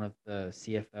like one of the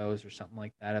CFOs or something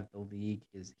like that of the league.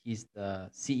 He's the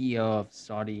CEO of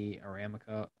Saudi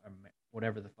Aramco,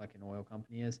 whatever the fucking oil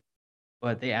company is.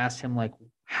 But they asked him like,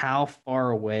 how far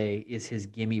away is his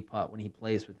gimme putt when he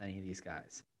plays with any of these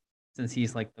guys? Since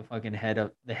he's like the fucking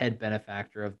head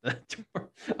benefactor of the tour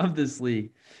of this league,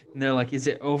 and they're like, is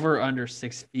it over or under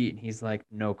 6 feet? And he's like,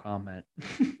 no comment.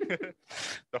 The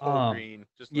whole green,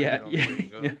 just yeah.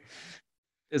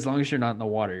 As long as you're not in the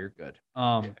water, you're good.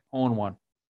 Hole in one.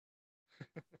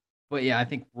 But yeah, I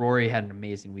think Rory had an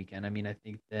amazing weekend. I mean, I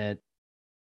think that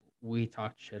we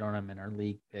talked shit on him in our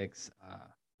league picks.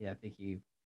 I think he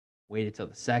waited till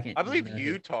the second. I believe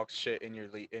you talked shit in your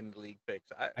league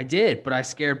picks. I did, but I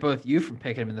scared both you from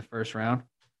picking him in the first round.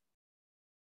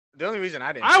 The only reason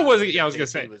I didn't. I wasn't. Yeah, I was gonna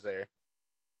say. He was there.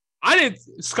 I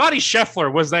didn't. Scotty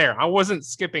Scheffler was there. I wasn't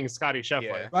skipping Scotty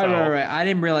Scheffler. Yeah. Right. I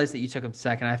didn't realize that you took him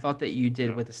second. I thought that you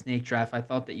did with the snake draft. I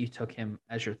thought that you took him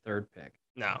as your third pick.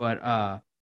 No. But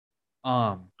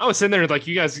I was sitting there like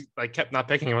you guys like kept not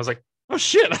picking him. I was like, oh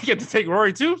shit, I get to take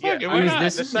Rory too. Yeah, the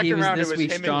second round this it was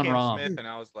week's him John and Cam Rahm. Smith, and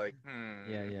I was like,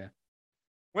 Yeah.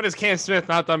 When has Cam Smith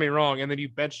not done me wrong? And then you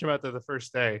benched him after the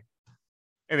first day,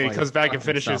 and then he comes back and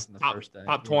finishes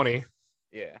top 20.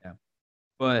 Yeah.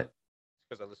 But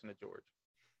because I listened to George.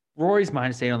 Rory's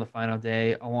 -8 on the final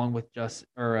day, along with Justin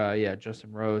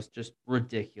Rose, just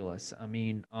ridiculous. I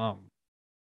mean,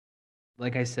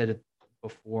 like I said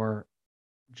before,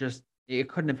 just it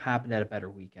couldn't have happened at a better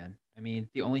weekend. I mean,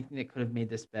 the only thing that could have made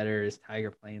this better is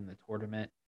Tiger playing in the tournament.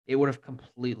 It would have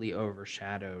completely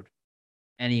overshadowed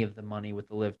any of the money with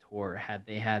the LIV Tour had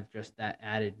they had just that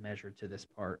added measure to this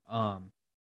part.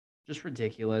 Just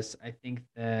ridiculous. I think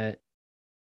that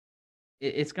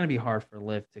it's going to be hard for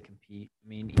LIV to compete. I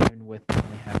mean, even with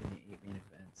only having the 8 main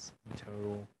events in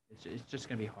total, it's just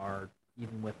going to be hard,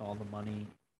 even with all the money.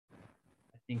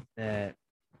 I think that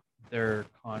their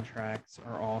contracts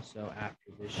are also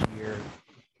after this year.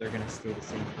 They're going to stay the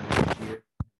same for next year.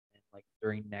 And like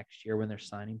during next year when they're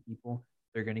signing people,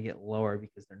 they're going to get lower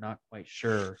because they're not quite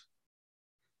sure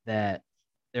that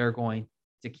they're going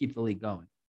to keep the league going.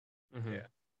 Mm-hmm. Yeah.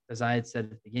 Because I had said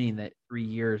at the beginning that 3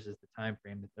 years is the time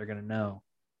frame that they're going to know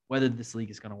whether this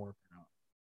league is going to work or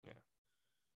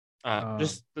not.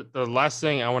 Just the last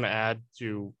thing I want to add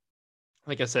to,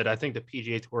 like I said, I think the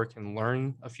PGA Tour can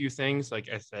learn a few things. Like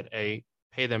I said, pay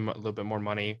them a little bit more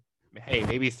money. Hey,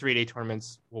 maybe 3-day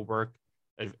tournaments will work,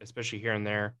 especially here and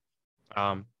there.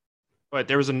 But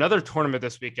there was another tournament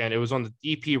this weekend. It was on the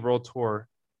DP World Tour,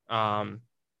 and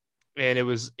it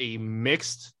was a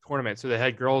mixed tournament, so they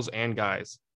had girls and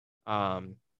guys. I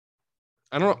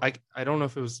don't know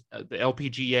if it was the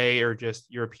LPGA or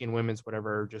just European women's,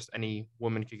 whatever, or just any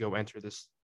woman could go enter this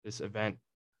event.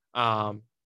 The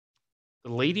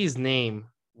lady's name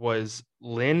was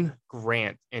Lynn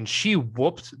Grant, and she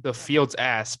whooped the field's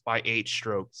ass by 8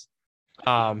 strokes.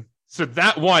 So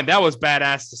that was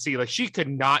badass to see. Like she could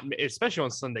not, especially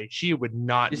on Sunday, she would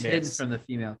not miss. Hidden from the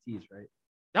female tees, right?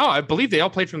 No, I believe they all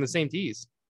played from the same tees.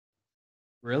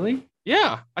 Really?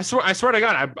 Yeah, I swear to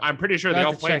God, I'm pretty sure they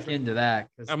all played. Check into that.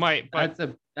 I might, but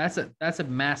that's a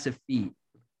massive feat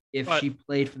if she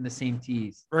played from the same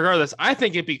tees. Regardless, I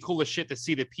think it'd be cool as shit to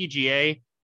see the PGA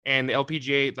and the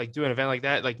LPGA like do an event like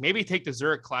that. Like maybe take the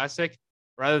Zurich Classic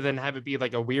rather than have it be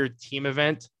like a weird team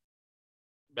event,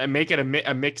 and make it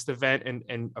a mixed event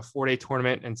and a 4-day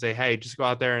tournament, and say, hey, just go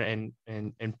out there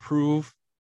and prove.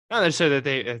 Not necessarily that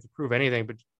they have to prove anything,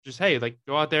 but just hey, like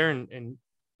go out there and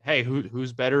hey,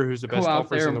 who's better? Who's the Go best out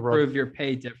golfers there in the and world? prove your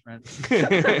pay difference.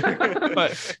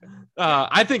 But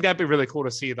I think that'd be really cool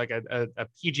to see, like a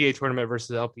PGA tournament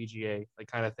versus LPGA, like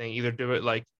kind of thing. Either do it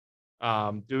like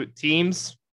do it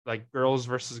teams, like girls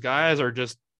versus guys, or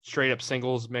just straight up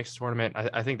singles mixed tournament.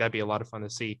 I think that'd be a lot of fun to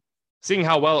see. Seeing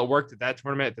how well it worked at that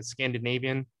tournament, at the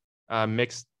Scandinavian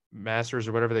Mixed Masters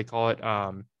or whatever they call it,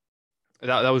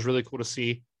 that was really cool to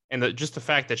see. And just the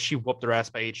fact that she whooped her ass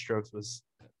by 8 strokes was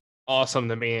awesome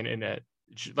to me. And that,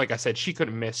 like I said, she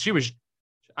couldn't miss. She was,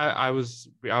 I was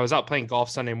out playing golf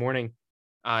Sunday morning,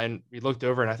 and we looked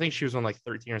over, and I think she was on like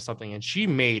 13 or something, and she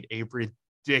made a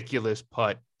ridiculous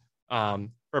putt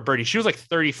for birdie. She was like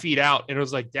 30 feet out, and it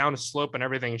was like down a slope and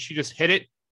everything, and she just hit it.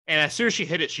 And as soon as she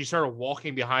hit it, she started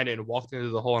walking behind it and walked into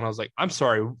the hole. And I was like, I'm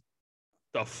sorry,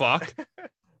 the fuck.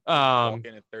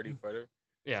 Walking a 30-footer.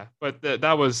 Yeah, but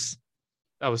that was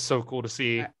so cool to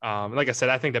see. Like I said,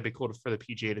 I think that'd be cool for the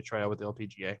PGA to try out with the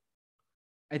LPGA.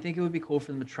 I think it would be cool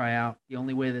for them to try out. The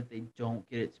only way that they don't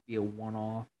get it to be a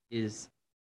one-off is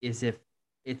if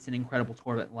it's an incredible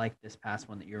tournament like this past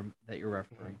one that you're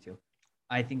referring to.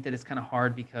 I think that it's kind of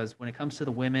hard because when it comes to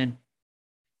the women,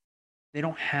 they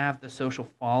don't have the social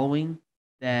following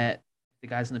that the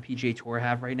guys on the PGA Tour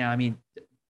have right now. I mean,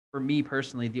 for me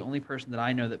personally, the only person that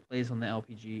I know that plays on the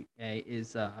LPGA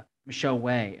is Michelle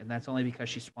Way, and that's only because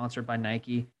she's sponsored by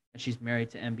Nike and she's married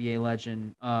to NBA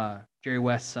legend Jerry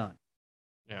West's son.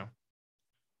 Yeah.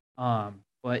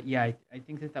 But yeah, I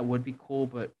think that would be cool.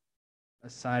 But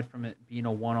aside from it being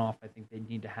a one-off, I think they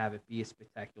need to have it be a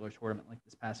spectacular tournament like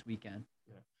this past weekend.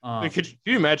 Yeah. Could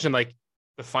you imagine like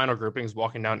the final groupings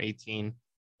walking down 18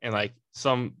 and like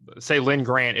some say Lynn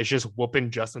Grant is just whooping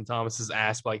Justin Thomas's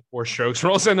ass by like 4 strokes,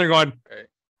 rolls in there going, right.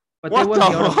 But they wouldn't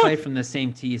be able to play from the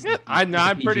same tees. Yeah,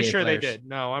 I'm pretty sure they did.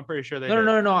 No, I'm pretty sure they did.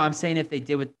 No. I'm saying if they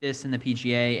did with this in the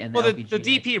PGA and the LPGA. The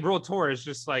DP World Tour is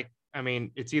just like, I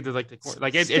mean, it's either like it's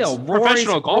Rory's,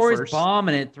 professional golfers. Rory's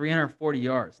bombing it 340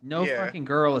 yards. No fucking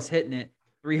girl is hitting it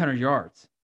 300 yards.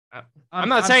 I'm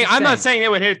not saying they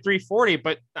would hit 340,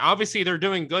 but obviously they're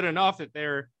doing good enough that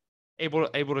they're able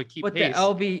to keep pace.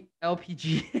 But the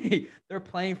LPGA, they're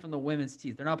playing from the women's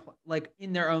tees. They're not like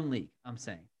in their own league. I'm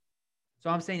saying. So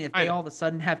I'm saying if they all of a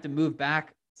sudden have to move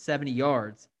back 70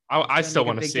 yards, I still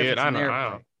want to see it.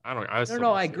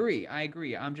 I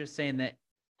agree. I'm just saying that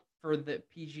for the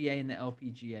PGA and the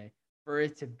LPGA, for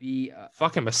it to be a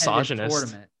fucking misogynist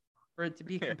tournament, for it to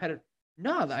be competitive.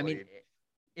 No, I mean,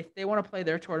 if they want to play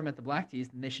their tournament, the Black Tees,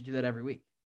 then they should do that every week.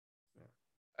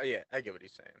 Yeah, I get what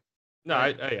he's saying. No,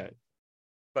 yeah.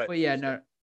 But yeah, no.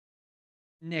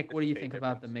 Nick, what do you think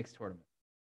about the mixed tournament?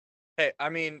 Hey, I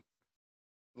mean,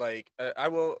 like, I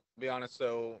will be honest.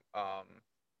 So,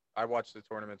 I watch the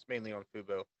tournaments mainly on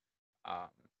Fubo,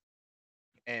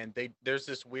 and there's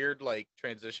this weird like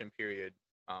transition period.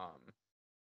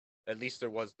 At least there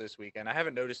was this weekend. I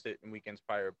haven't noticed it in weekends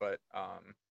prior, but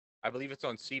I believe it's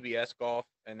on CBS Golf,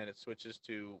 and then it switches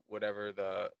to whatever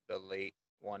the late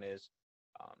one is,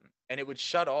 and it would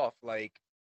shut off like,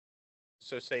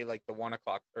 so say like the 1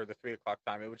 o'clock or the 3 o'clock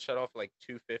time, it would shut off like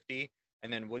 2:50,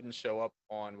 and then wouldn't show up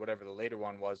on whatever the later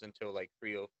one was until like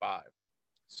 3:05.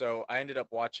 So I ended up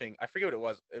watching, I forget what it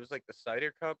was. It was like the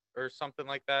Cider Cup or something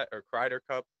like that, or Kreider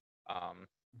Cup.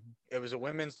 It was a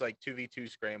women's like 2v2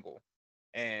 scramble.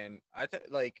 And I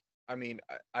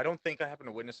don't think I happened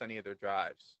to witness any of their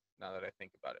drives now that I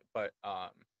think about it. But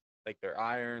like their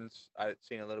irons, I've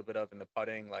seen a little bit of in the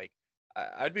putting. Like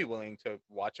I'd be willing to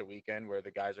watch a weekend where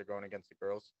the guys are going against the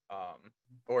girls,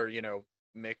 or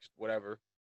mixed, whatever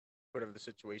the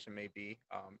situation may be.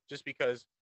 Just because,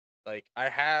 like, I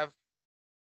have,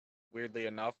 weirdly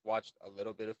enough, watched a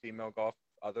little bit of female golf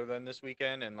other than this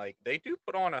weekend, and like they do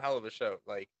put on a hell of a show.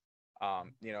 Like, I'll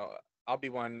be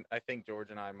one. I think George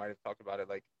and I might have talked about it.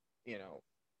 Like,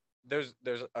 there's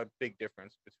a big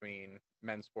difference between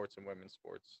men's sports and women's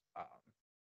sports.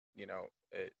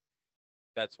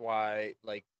 That's why,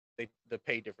 like, the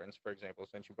pay difference, for example,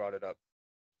 since you brought it up,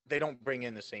 they don't bring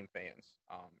in the same fans.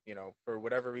 For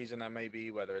whatever reason that may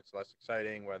be, whether it's less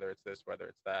exciting, whether it's this, whether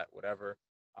it's that, whatever.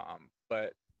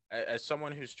 But as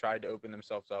someone who's tried to open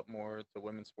themselves up more to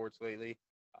women's sports lately,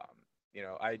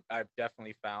 I've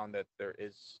definitely found that there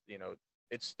is,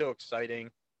 it's still exciting.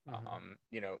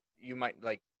 You might,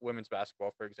 like women's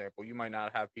basketball, for example, you might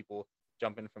not have people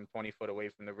jumping from 20 foot away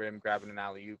from the rim, grabbing an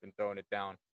alley-oop and throwing it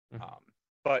down.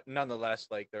 But nonetheless,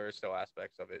 like, there are still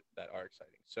aspects of it that are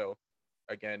exciting. So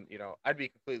again, I'd be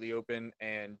completely open,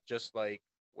 and just like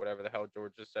whatever the hell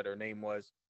George just said her name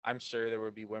was, I'm sure there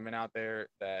would be women out there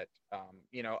that,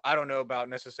 I don't know about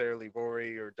necessarily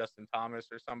Rory or Justin Thomas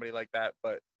or somebody like that,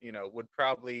 but, would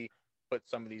probably put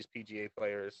some of these PGA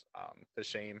players to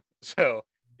shame. So,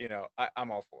 I'm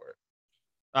all for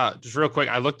it. Just real quick,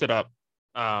 I looked it up.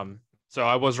 So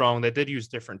I was wrong. They did use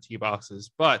different tee boxes,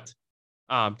 but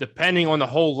depending on the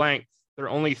whole length, they're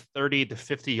only 30 to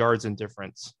 50 yards in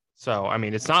difference. So, I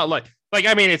mean, it's not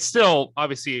it's still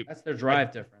obviously that's their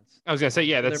drive difference. I was gonna say,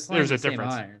 yeah, there's a the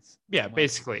difference. irons, Yeah,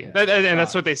 basically, yeah. and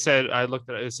that's what they said. I looked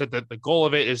at it. It said that the goal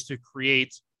of it is to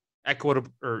create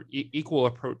equitable or equal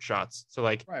approach shots. So,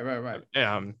 like, right.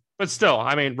 But still,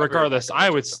 I mean, regardless, I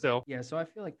would still. Yeah, so I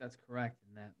feel like that's correct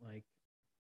in that, like,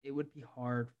 it would be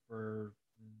hard for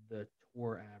the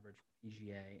tour average for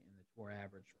PGA and the tour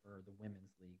average for the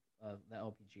women's league of the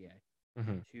LPGA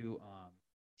to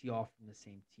tee off from the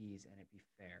same tees and it be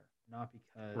fair. Not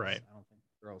because I don't think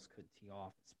girls could tee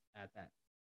off at that.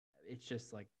 It's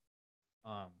just like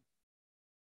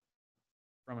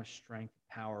from a strength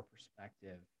power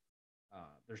perspective,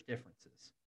 there's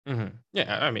differences.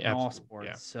 Yeah, I mean, in all sports.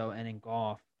 Yeah. So, and in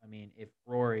golf, I mean, if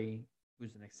Rory,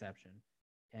 who's an exception,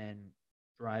 can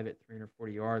drive it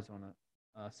 340 yards on a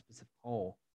specific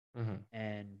hole,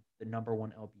 and the number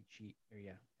one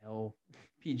LPGA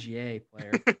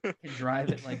player can drive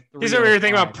it like he's over here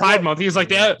thinking about Pride Month. He's like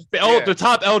the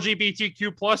top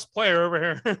LGBTQ plus player over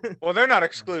here. Well, they're not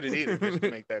excluded either, just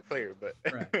to make that clear. But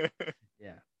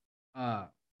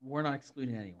we're not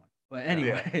excluding anyone. But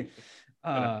anyway,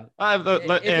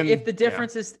 if the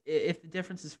difference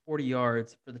is 40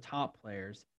 yards for the top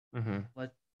players,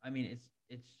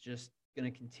 it's just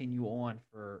going to continue on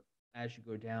for as you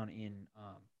go down in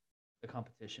the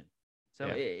competition. So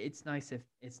it's nice that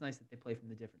they play from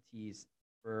the different tees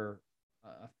for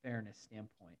a fairness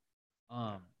standpoint.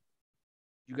 Do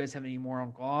you guys have any more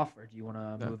on golf, or do you want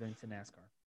to move into NASCAR?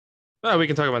 No, we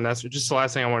can talk about NASCAR. Just the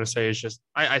last thing I want to say is just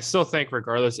I still think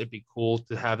regardless it'd be cool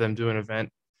to have them do an event,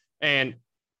 and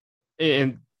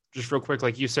just real quick,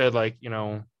 like you said, like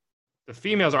the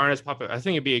females aren't as popular. I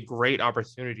think it'd be a great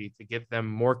opportunity to give them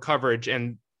more coverage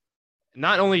and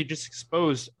not only just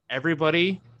expose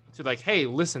everybody to like, hey,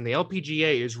 listen, the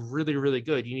LPGA is really, really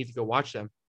good. You need to go watch them.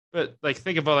 But like,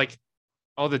 think about like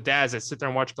all the dads that sit there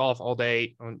and watch golf all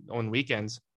day on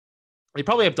weekends. They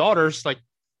probably have daughters. Like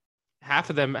half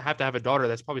of them have to have a daughter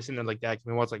that's probably sitting there like, Dad,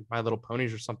 can we watch like My Little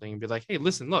Ponies or something? And be like, hey,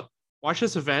 listen, look, watch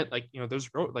this event. Like, there's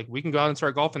like we can go out and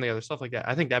start golfing together, stuff like that.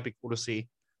 I think that'd be cool to see.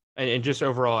 And just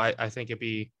overall, I think it'd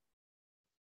be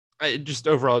just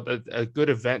overall a good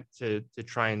event to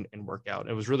try and work out.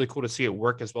 It was really cool to see it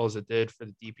work as well as it did for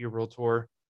the DP World Tour.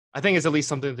 I think it's at least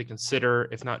something to consider,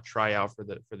 if not try out for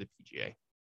the PGA.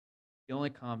 The only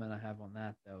comment I have on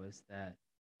that though is that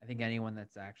I think anyone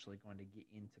that's actually going to get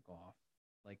into golf,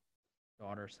 like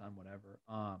daughter, son, whatever,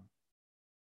 I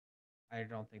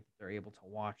don't think that they're able to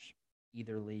watch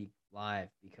either league live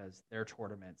because their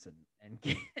tournaments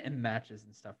and matches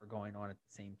and stuff are going on at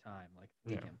the same time, like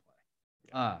weekend play.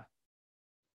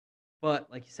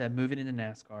 But like you said, moving into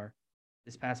NASCAR,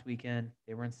 this past weekend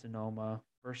they were in Sonoma,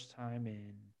 first time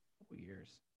in a couple years.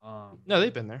 No,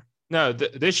 they've been there. No,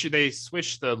 this year they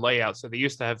switched the layout, so they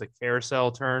used to have the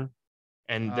carousel turn,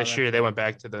 and this year they went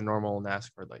back to the normal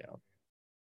NASCAR layout.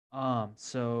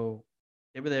 So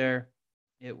they were there.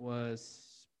 It was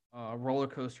a roller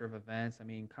coaster of events. I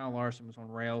mean, Kyle Larson was on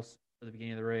rails for the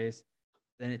beginning of the race.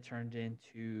 Then it turned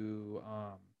into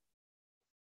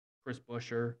Chris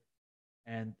Buescher.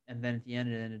 And then at the end,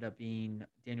 it ended up being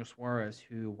Daniel Suarez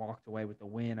who walked away with the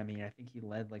win. I mean, I think he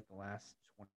led like the last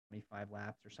 25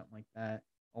 laps or something like that.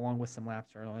 Along with some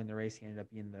laps early in the race, he ended up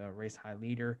being the race high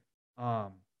leader.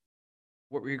 What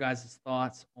were your guys'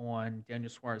 thoughts on Daniel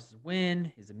Suarez's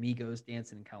win, his amigos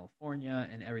dancing in California,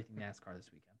 and everything NASCAR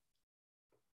this weekend?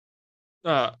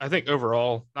 I think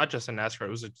overall, not just in NASCAR, it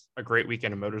was a great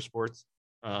weekend in motorsports.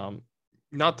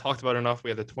 Not talked about enough.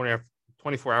 We had the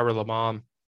 24-hour Le Mans,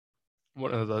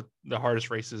 one of the hardest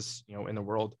races in the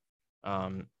world,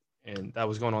 and that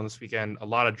was going on this weekend. A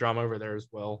lot of drama over there as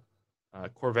well.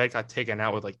 Corvette got taken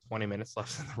out with like 20 minutes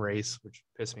left in the race, which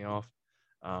pissed me off.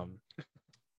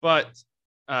 But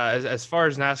as far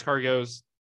as NASCAR goes,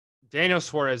 Daniel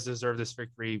Suarez deserved this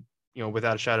victory,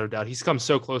 without a shadow of doubt. He's come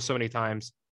so close so many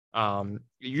times.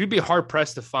 You'd be hard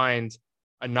pressed to find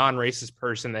a non-racist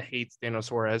person that hates Daniel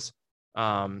Suarez.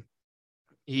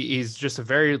 He's just a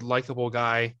very likable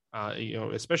guy,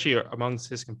 especially amongst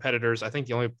his competitors. I think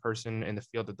the only person in the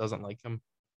field that doesn't like him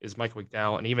is Mike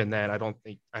McDowell. And even then,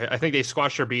 I think they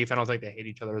squashed their beef. I don't think they hate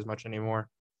each other as much anymore.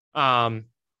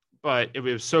 But it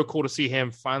was so cool to see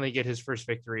him finally get his first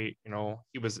victory.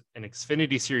 He was an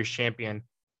Xfinity Series champion.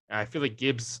 I feel like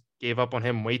Gibbs gave up on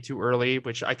him way too early,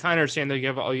 which I kind of understand that you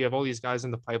have all these guys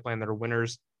in the pipeline that are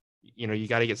winners. You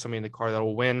got to get somebody in the car that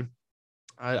will win.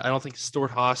 I don't think Stuart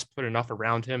Haas put enough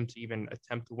around him to even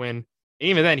attempt to win. And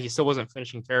even then, he still wasn't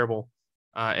finishing terrible.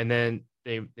 And then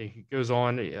he goes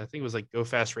on. I think it was like Go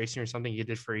Fast Racing or something he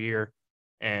did for a year,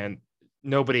 and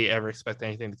nobody ever expected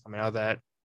anything to come out of that.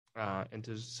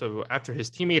 So after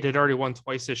his teammate had already won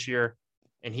twice this year,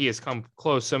 and he has come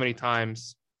close so many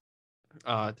times,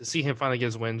 to see him finally get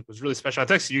his win was really special. I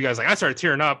texted you guys, like I started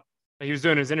tearing up. Like, he was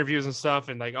doing his interviews and stuff,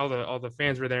 and like all the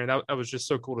fans were there, and that was just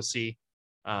so cool to see.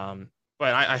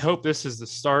 But I hope this is the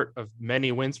start of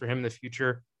many wins for him in the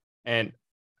future. And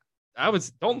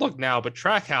don't look now, but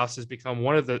Trackhouse has become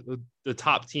one of the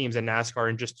top teams in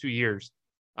NASCAR in just 2 years.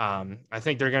 I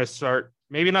think they're going to start,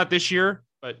 maybe not this year,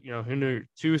 but who knew,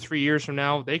 2-3 years from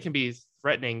now, they can be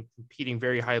threatening, competing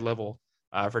very high level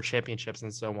for championships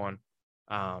and so on.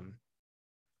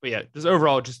 But yeah, just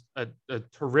overall, just a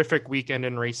terrific weekend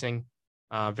in racing.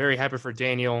 Very happy for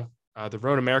Daniel. The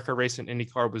Road America race in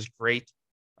IndyCar was great.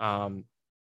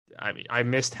 I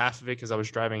missed half of it because I was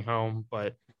driving home,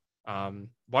 but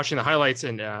watching the highlights,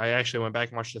 and I actually went back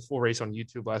and watched the full race on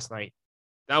YouTube last night.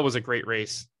 That was a great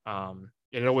race.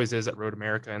 It always is at Road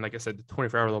America. And like I said, the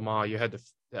 24-hour Le Mans, you had the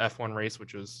F1 race,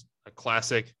 which was a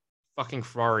classic. Fucking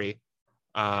Ferrari.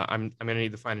 I'm gonna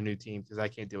need to find a new team because I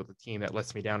can't deal with a team that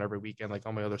lets me down every weekend like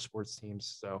all my other sports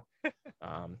teams. So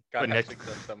got Netflix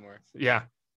somewhere. Yeah.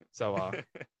 So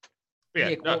yeah.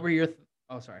 Nick, what were your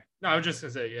sorry. No, I was just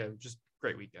gonna say, yeah, just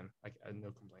great weekend. I had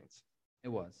no complaints. It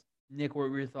was. Nick, what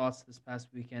were your thoughts this past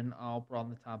weekend? I'll broaden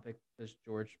the topic because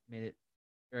George made it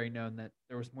very known that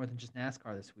there was more than just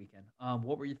NASCAR this weekend.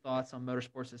 What were your thoughts on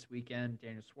motorsports this weekend?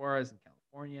 Daniel Suarez in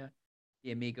California,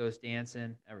 the Amigos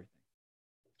dancing, everything.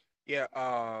 Yeah,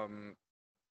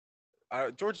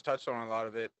 George touched on a lot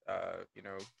of it.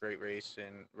 Great race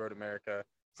in Road America.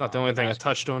 It's not the only thing I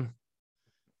touched on.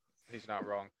 He's not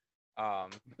wrong.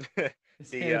 The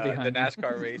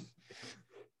NASCAR race.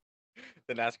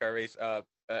 The NASCAR race.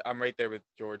 I'm right there with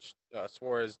George.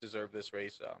 Suarez deserved this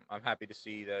race. I'm happy to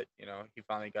see that he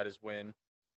finally got his win.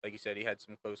 Like you said, he had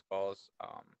some close calls.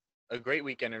 A great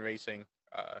weekend in racing.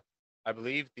 I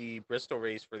believe the Bristol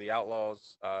race for the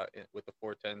Outlaws with the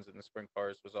 410s and the sprint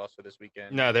cars was also this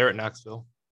weekend. No, they're at Knoxville.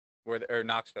 Or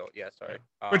Knoxville, yeah, sorry.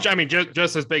 Which I mean,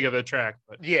 just as big of a track,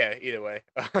 but yeah, either way.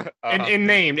 in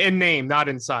name, not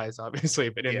in size, obviously,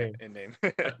 but in name.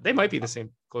 They might be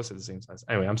close to the same size.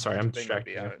 Anyway, I'm sorry, I'm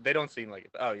distracted. They don't seem like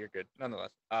it. Oh, you're good,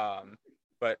 nonetheless.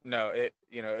 But no, it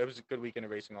was a good weekend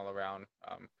of racing all around.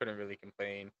 Couldn't really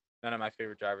complain. None of my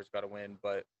favorite drivers got a win,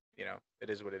 but it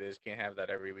is what it is. Can't have that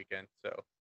every weekend. So,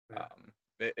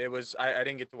 it was. I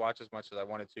didn't get to watch as much as I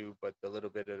wanted to, but the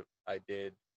little bit I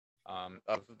did.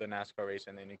 Of the NASCAR race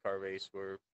and the IndyCar race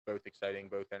were both exciting,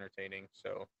 both entertaining.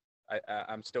 So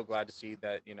I'm still glad to see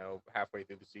that, halfway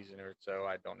through the season or so,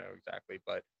 I don't know exactly,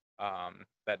 but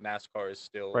that NASCAR is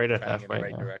still right at halfway in the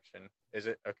right direction. Is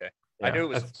it? Okay. Yeah. I knew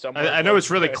it was somewhere. I know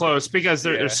it's really close because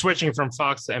they're switching from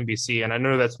Fox to NBC, and I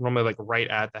know that's normally like right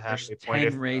at the halfway point.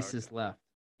 10 races left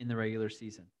in the regular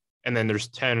season. And then there's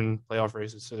 10 playoff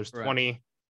races, so there's 20.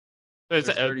 There's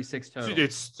 36 total.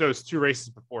 It's 2 races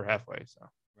before halfway, so.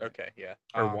 Okay, yeah.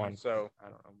 Or one. So I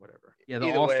don't know, whatever. Yeah,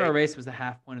 the All-Star race was the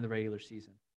half point of the regular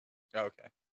season. Okay.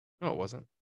 No, it wasn't.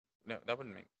 No, that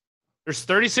wouldn't make. There's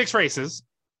 36 races.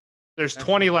 There's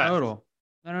 20 left. Total.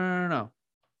 No.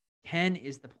 10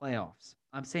 is the playoffs.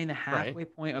 I'm saying the halfway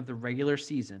point of the regular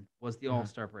season was the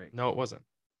All-Star break. No, it wasn't.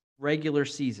 Regular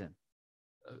season.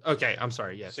 Okay, I'm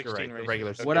sorry. Yes, you're right. The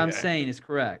regular season. What I'm saying is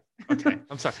correct. Okay,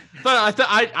 I'm sorry. But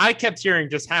I kept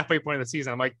hearing just halfway point of the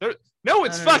season. I'm like, no,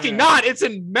 it's fucking not. It's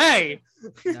in May.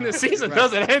 The season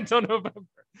doesn't end until November.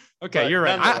 Okay, you're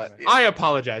right. I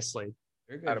apologize, Slade.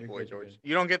 You're good, George.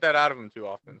 You don't get that out of him too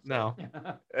often. So.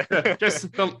 No.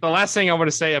 Just the last thing I want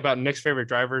to say about Nick's favorite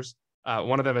drivers.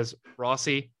 One of them is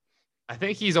Rossi. I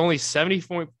think he's only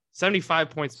 75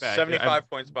 points back. 75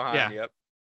 points behind. Yeah. Yep.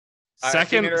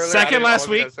 Second last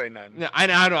week. I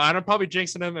know. I'm probably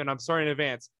jinxing him, and I'm sorry in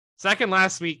advance. Second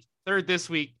last week, third this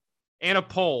week, and a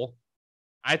pole.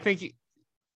 I think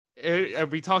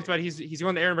we talked about he's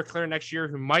going to Aaron McLaren next year,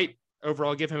 who might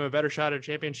overall give him a better shot at a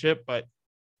championship. But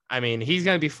I mean, he's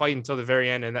going to be fighting until the very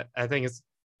end, and I think it's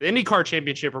the IndyCar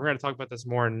championship. We're going to talk about this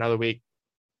more in another week.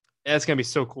 It's going to be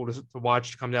so cool to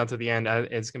watch come down to the end.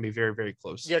 It's going to be very, very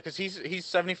close. Yeah, because he's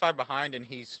 75 behind, and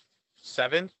he's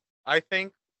 7th, I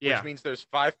think. Yeah. Which means there's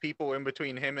 5 people in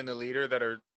between him and the leader that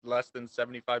are less than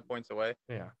 75 points away.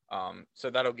 Yeah. So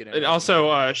that'll get in. And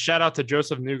also, shout out to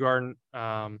Joseph Newgarden.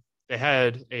 They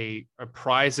had a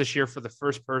prize this year for the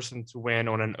first person to win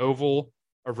on an oval,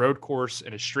 a road course,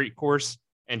 and a street course.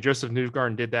 And Joseph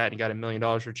Newgarden did that and got $1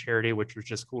 million for charity, which was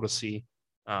just cool to see.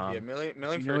 Yeah, million you for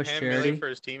know his him, charity? million for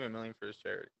his team, and million for his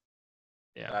charity.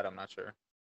 Yeah. That I'm not sure.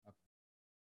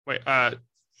 Wait, I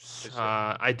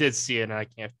did see it, and I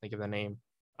can't think of the name.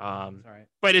 Sorry.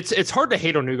 But it's hard to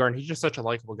hate on Newgarden. He's just such a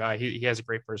likable guy. He has a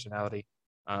great personality.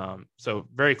 So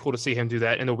very cool to see him do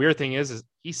that. And the weird thing is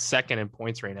he's second in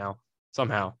points right now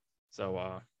somehow.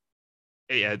 So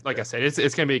yeah, like I said,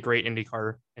 it's gonna be a great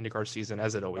IndyCar season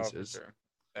as it always is. Sure.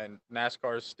 And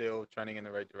NASCAR is still trending in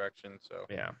the right direction. So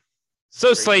yeah.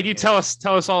 So Slade, you news.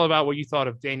 tell us all about what you thought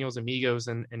of Daniel's Amigos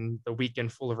and the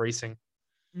weekend full of racing.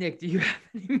 Nick, do you have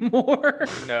any more?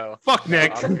 No. Fuck no,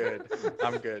 Nick.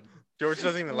 I'm good. George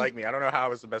doesn't even like me. I don't know how I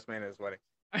was the best man at his wedding.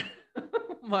 Oh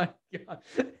my god.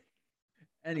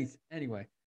 Anyway,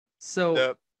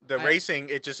 so the racing,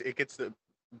 it gets the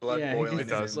blood boiling. It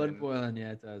does. Blood boiling,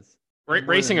 yeah, it does.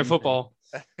 Racing and football.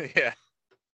 Yeah.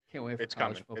 Can't wait for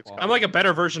college football. It's I'm like a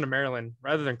better version of Maryland.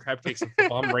 Rather than crab cakes and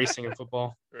football, I'm racing and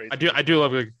football. I do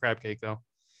love a good crab cake though.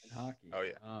 And hockey. Oh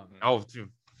yeah. Oh, dude.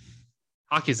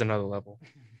 Hockey's another level.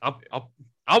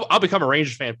 I'll become a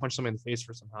Rangers fan, punch somebody in the face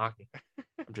for some hockey.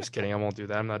 I'm just kidding. I won't do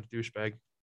that. I'm not a douchebag.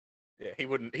 Yeah, he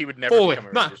would never become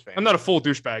a Rangers fan. I'm not a full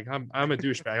douchebag. I'm a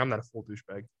douchebag. I'm not a full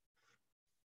douchebag.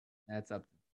 That's up to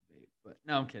debate, but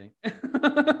no, I'm kidding.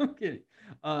 I'm kidding.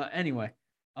 Anyway,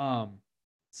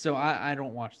 so I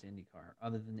don't watch the IndyCar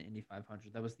other than the Indy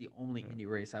 500. That was the only Indy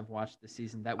race I've watched this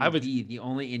season. That would be the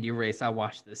only Indy race I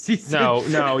watched this season.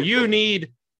 No,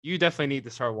 you definitely need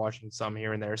to start watching some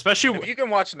here and there, especially if you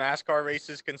can watch NASCAR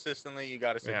races consistently. You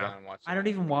got to sit down and watch them. I don't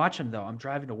even watch them though. I'm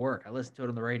driving to work. I listen to it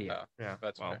on the radio. Yeah,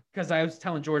 that's fair. Because I was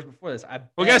telling George before this.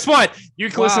 Well, guess what? You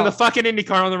can listen to the fucking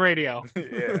IndyCar on the radio.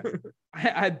 Yeah.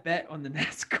 I bet on the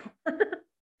NASCAR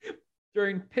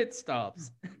during pit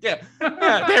stops. Yeah,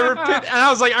 they were and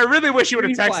I was like, I really wish you would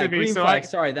have texted me. Green flag.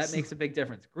 Sorry, that makes a big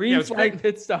difference. Green flag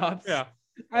pit stops. Yeah.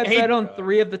 I bet on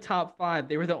 3 of the top 5.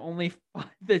 They were the only 5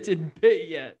 that didn't pit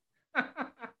yet. I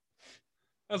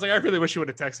was like, I really wish you would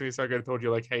have texted me so I could have told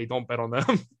you, like, hey, don't bet on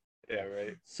them. Yeah,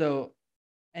 right. So,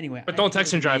 anyway. But don't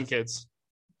text and drive, kids.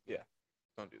 Yeah,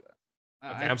 don't do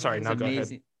that. Okay, I'm sorry. Now go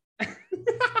ahead. I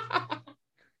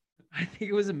think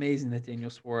it was amazing that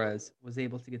Daniel Suarez was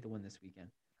able to get the win this weekend.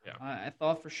 Yeah. I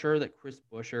thought for sure that Chris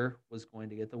Buescher was going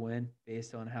to get the win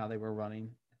based on how they were running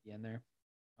at the end there.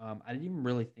 I didn't even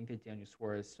really think that Daniel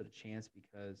Suarez stood a chance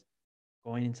because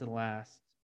going into the last,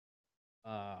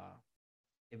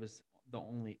 it was the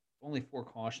only 4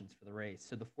 cautions for the race.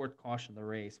 So the 4th caution of the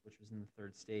race, which was in the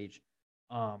 3rd stage,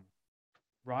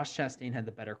 Ross Chastain had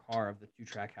the better car of the 2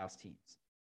 Trackhouse teams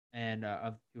and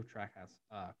of 2 Trackhouse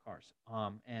cars.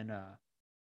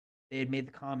 They had made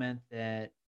the comment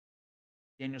that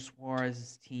Daniel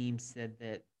Suarez's team said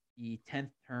that the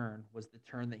 10th turn was the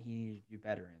turn that he needed to do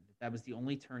better in. That was the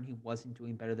only turn he wasn't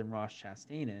doing better than Ross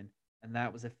Chastain in, and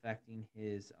that was affecting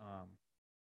his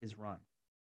run.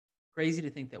 Crazy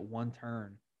to think that one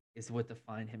turn is what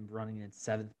defined him running in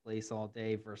 7th place all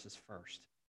day versus 1st.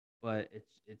 But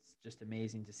it's just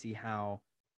amazing to see how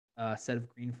a set of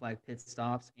green flag pit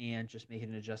stops and just making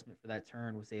an adjustment for that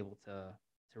turn was able to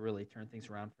really turn things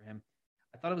around for him.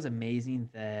 I thought it was amazing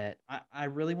that I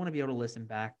really want to be able to listen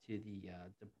back to the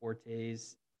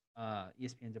Deportes,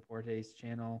 ESPN Deportes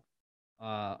channel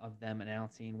of them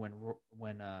announcing when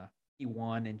he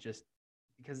won, and just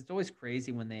because it's always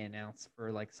crazy when they announce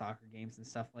for like soccer games and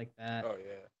stuff like that. Oh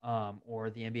yeah. Or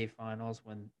the NBA finals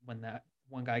when that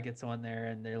one guy gets on there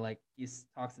and they're like he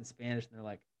talks in Spanish and they're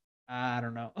like, I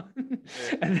don't know, and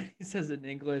then he says it in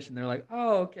English and they're like,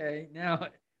 oh okay now,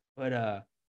 but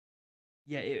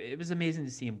yeah, it was amazing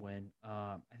to see him win.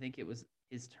 I think it was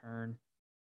his turn.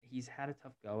 He's had a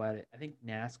tough go at it. I think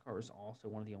NASCAR is also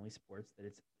one of the only sports that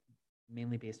it's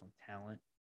mainly based on talent.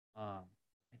 I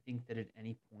think that at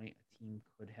any point a team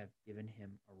could have given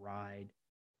him a ride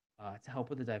to help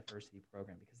with the diversity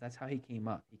program because that's how he came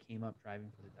up. He came up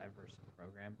driving for the diversity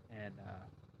program, and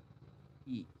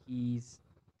he's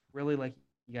really, like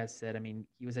you guys said, I mean,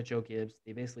 he was at Joe Gibbs.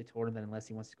 They basically told him that unless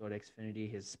he wants to go to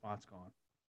Xfinity, his spot's gone.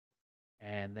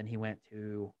 And then he went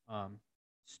to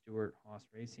Stewart Haas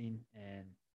Racing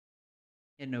and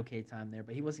in an okay time there,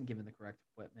 but he wasn't given the correct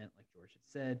equipment, like George had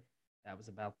said. That was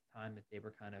about the time that they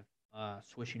were kind of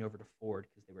switching over to Ford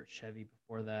because they were at Chevy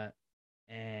before that.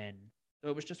 And so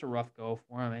it was just a rough go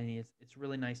for him. I mean, it's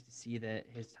really nice to see that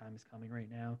his time is coming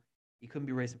right now. He couldn't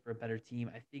be racing for a better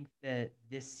team. I think that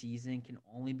this season can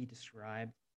only be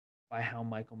described by how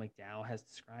Michael McDowell has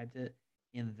described it,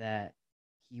 in that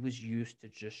he was used to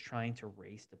just trying to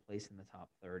race to place in the top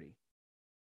 30.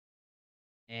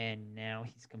 And now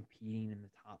he's competing in the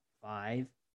top 5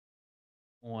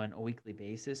 on a weekly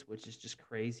basis, which is just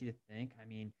crazy to think. I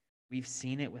mean, we've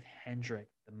seen it with Hendrick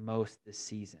the most this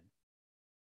season.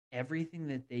 Everything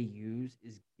that they use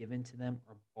is given to them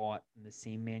or bought from the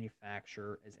same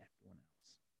manufacturer as everyone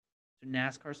else. So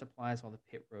NASCAR supplies all the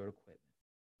pit road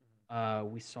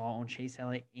equipment. We saw on Chase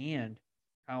Elliott and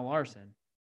Kyle Larson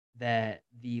that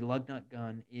the lug nut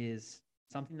gun is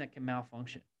something that can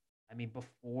malfunction. I mean,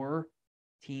 before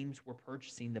teams were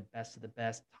purchasing the best of the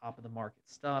best, top of the market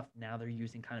stuff. Now they're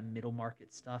using kind of middle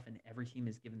market stuff, and every team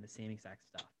is given the same exact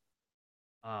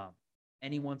stuff.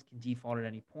 Anyone can default at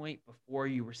any point. Before,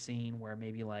 you were seeing where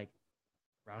maybe like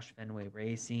Roush Fenway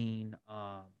Racing,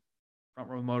 Front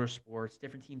Row Motorsports,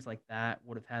 different teams like that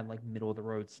would have had like middle of the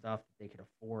road stuff that they could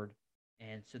afford,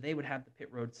 and so they would have the pit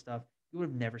road stuff. You would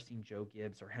have never seen Joe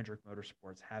Gibbs or Hendrick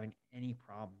Motorsports having any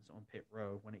problems on pit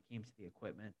road when it came to the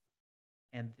equipment.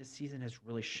 And this season has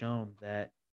really shown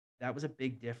that that was a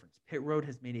big difference. Pit road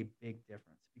has made a big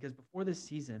difference because before this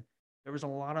season, there was a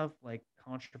lot of like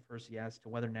controversy as to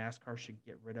whether NASCAR should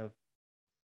get rid of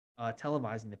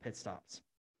televising the pit stops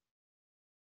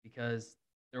because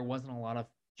there wasn't a lot of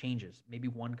changes. Maybe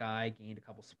one guy gained a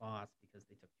couple spots because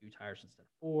they took 2 tires instead of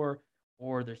 4,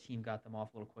 or their team got them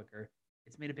off a little quicker.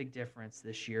 It's made a big difference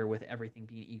this year with everything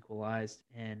being equalized,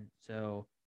 and so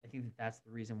I think that that's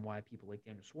the reason why people like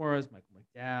Daniel Suarez, Michael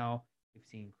McDowell, we've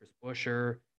seen Chris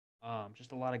Buescher,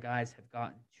 just a lot of guys have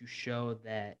gotten to show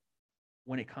that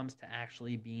when it comes to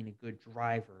actually being a good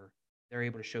driver, they're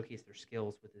able to showcase their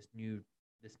skills with this new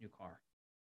car.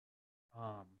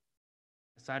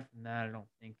 Aside from that, I don't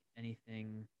think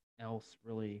anything else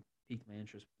really piqued my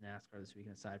interest with NASCAR this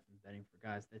weekend, aside from betting for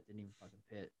guys that didn't even fucking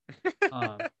pit.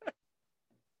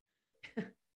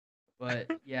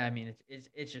 But yeah, I mean,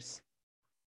 it's just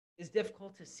it's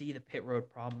difficult to see the pit road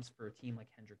problems for a team like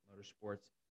Hendrick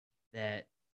Motorsports that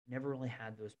never really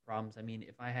had those problems. I mean,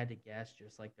 if I had to guess,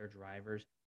 just like their drivers,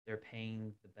 they're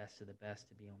paying the best of the best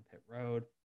to be on pit road.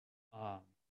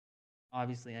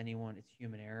 Obviously, it's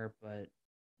human error, but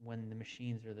when the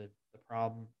machines are the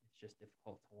problem, it's just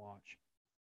difficult to watch.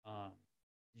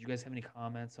 Did you guys have any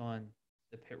comments on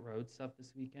the pit road stuff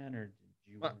this weekend, or did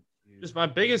you want to? Just my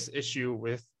biggest issue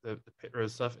with the pit road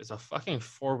stuff is a fucking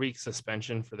 4-week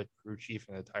suspension for the crew chief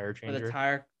and the tire changer. For the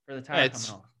tire coming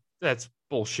off. That's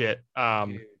bullshit.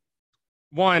 Dude.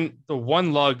 The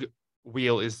one lug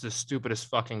wheel is the stupidest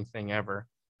fucking thing ever.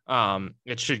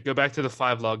 It should go back to the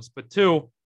 5 lugs. But 2,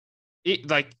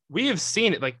 we have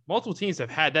seen it. Like multiple teams have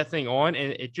had that thing on,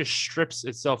 and it just strips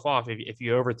itself off if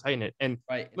you over tighten it. And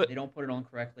if they don't put it on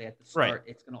correctly at the start,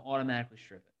 it's going to automatically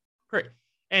strip it. Great.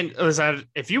 And listen,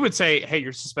 if you would say, "Hey,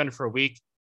 you're suspended for a week,"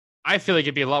 I feel like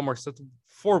it'd be a lot more acceptable.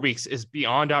 4 weeks is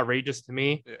beyond outrageous to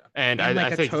me. Yeah. And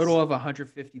I think a total of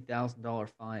 $150,000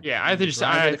 fine. Yeah, I think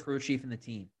the crew chief and the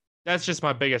team. That's just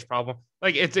my biggest problem.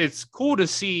 Like it's cool to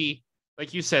see,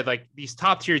 like you said, like these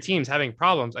top tier teams having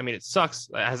problems. I mean, it sucks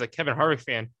as a Kevin Harvick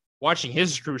fan watching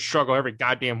his crew struggle every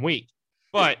goddamn week.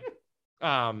 But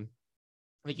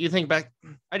like you think back,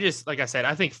 like I said,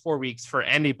 I think 4 weeks for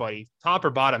anybody, top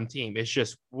or bottom team, is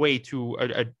just way too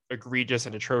egregious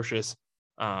and atrocious.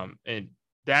 And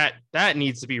that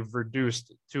needs to be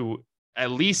reduced to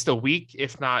at least a week,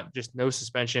 if not just no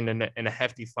suspension and a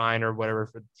hefty fine or whatever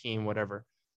for the team, whatever.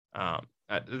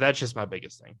 That's just my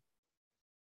biggest thing.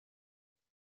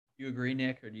 You agree,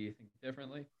 Nick, or do you think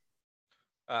differently?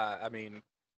 I mean,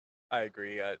 I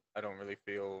agree. I don't really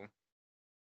feel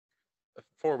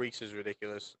 4 weeks is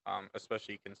ridiculous,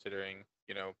 especially considering,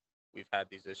 we've had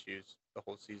these issues the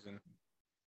whole season.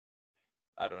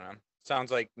 I don't know.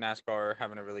 Sounds like NASCAR are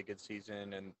having a really good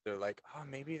season, and they're like, oh,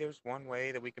 maybe there's one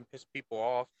way that we can piss people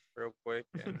off real quick,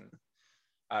 and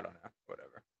I don't know,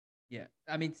 whatever. Yeah,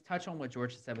 I mean, to touch on what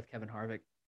George said with Kevin Harvick,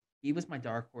 he was my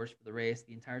dark horse for the race.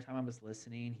 The entire time I was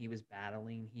listening, he was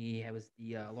battling. He was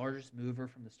the largest mover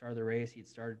from the start of the race. He had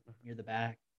started near the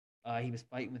back. He was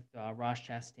fighting with Ross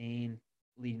Chastain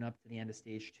leading up to the end of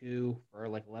stage 2 for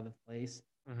like 11th place.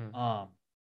 Mm-hmm.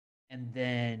 And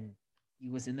then he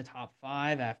was in the top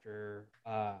 5 after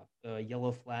the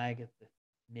yellow flag at the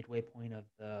midway point of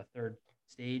the 3rd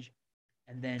stage.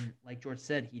 And then, like George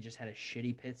said, he just had a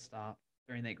shitty pit stop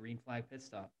during that green flag pit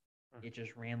stop. It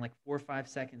just ran like 4 or 5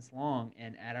 seconds long,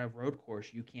 and at a road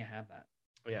course, you can't have that.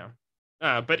 Yeah.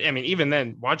 But I mean, even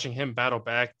then, watching him battle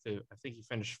back to, I think he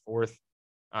finished 4th,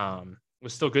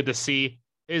 was still good to see.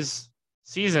 His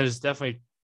season is definitely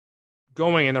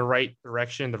going in the right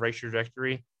direction, the right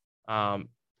trajectory.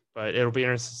 But it'll be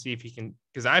interesting to see if he can,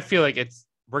 because I feel like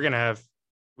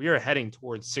we are heading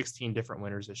towards 16 different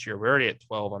winners this year. We're already at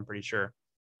 12, I'm pretty sure.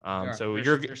 So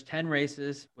there's 10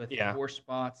 races with 4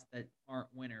 spots that aren't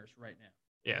winners right now.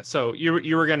 Yeah, so you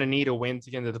were going to need a win to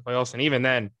get into the playoffs, and even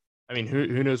then, I mean,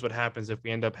 who knows what happens if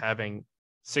we end up having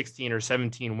 16 or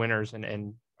 17 winners,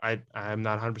 and I'm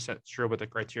not 100% sure what the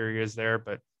criteria is there,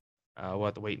 but we'll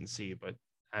have to wait and see. But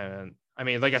I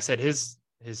mean, like I said, his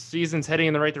season's heading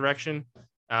in the right direction.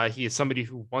 He is somebody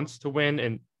who wants to win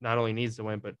and not only needs to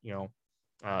win, but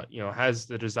has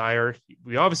the desire.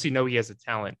 We obviously know he has a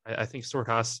talent. I think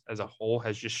Swordhouse as a whole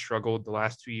has just struggled the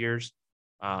last 2 years.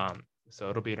 So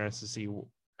it'll be interesting to see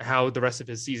how the rest of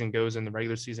his season goes in the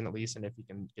regular season, at least, and if he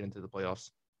can get into the playoffs.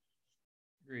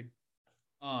 Agreed.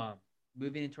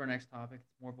 Moving into our next topic,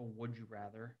 it's more of a would you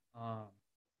rather.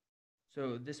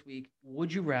 So this week,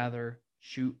 would you rather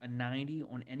shoot a 90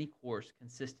 on any course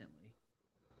consistently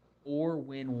or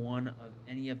win one of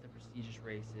any of the prestigious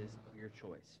races of your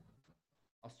choice?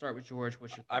 I'll start with George.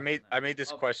 What's your thoughts? I made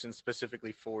this question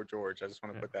specifically for George. I just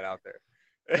want to put that out there.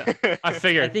 No, I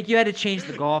figured. I think you had to change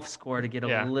the golf score to get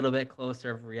a little bit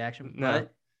closer of a reaction. No.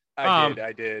 But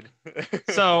I did.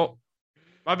 So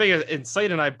my biggest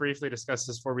insight, and I briefly discussed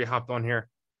this before we hopped on here.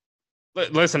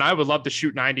 Listen, I would love to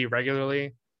shoot 90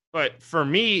 regularly, but for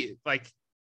me, like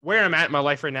where I'm at in my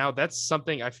life right now, that's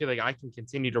something I feel like I can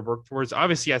continue to work towards.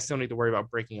 Obviously, I still need to worry about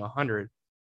breaking 100,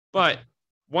 but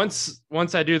once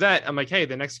I do that, I'm like, hey,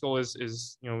 the next goal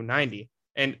is 90.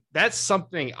 And that's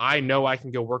something I know I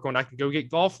can go work on. I can go get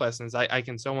golf lessons. I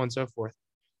can so on and so forth.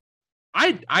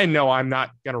 I know I'm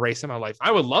not going to race in my life.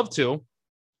 I would love to.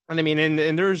 And I mean,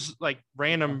 and there's like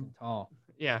random,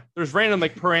 there's random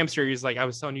like pro-am series. Like I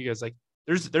was telling you guys, like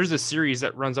there's a series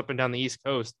that runs up and down the East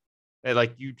Coast that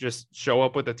like you just show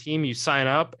up with a team, you sign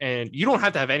up, and you don't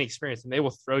have to have any experience, and they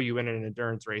will throw you in an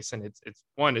endurance race. And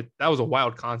that was a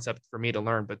wild concept for me to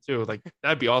learn, but two, like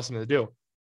that'd be awesome to do.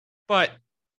 But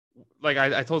like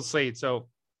I told Slade, so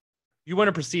you win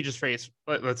a prestigious race,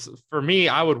 but for me,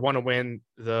 I would want to win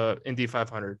the Indy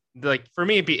 500. Like for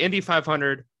me, it'd be Indy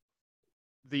 500,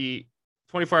 the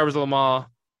 24 Hours of Le Mans,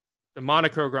 the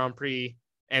Monaco Grand Prix,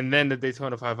 and then the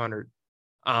Daytona 500.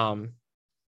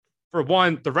 For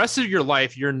one, the rest of your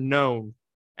life, you're known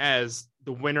as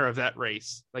the winner of that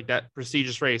race, like that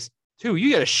prestigious race. Two, you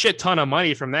get a shit ton of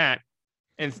money from that.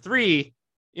 And three,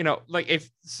 like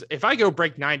if I go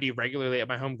break 90 regularly at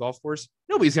my home golf course,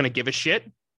 nobody's going to give a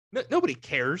shit. Nobody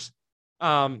cares.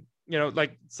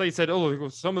 Like Slade said, oh,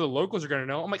 some of the locals are going to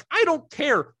know. I'm like, I don't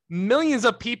care. Millions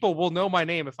of people will know my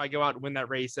name if I go out and win that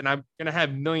race, and I'm going to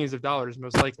have millions of dollars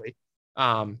most likely.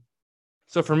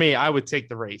 So for me, I would take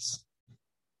the race.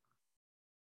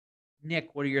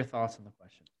 Nick, what are your thoughts on the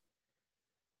question?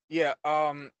 Yeah,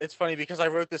 it's funny because I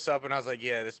wrote this up and I was like,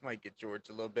 yeah, this might get George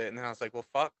a little bit, and then I was like, well,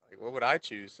 fuck, like, what would I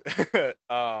choose? It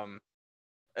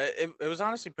was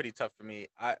honestly pretty tough for me.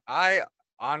 I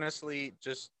honestly,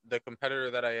 just the competitor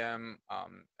that I am,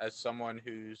 as someone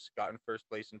who's gotten first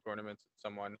place in tournaments,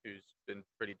 someone who's been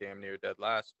pretty damn near dead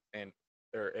last,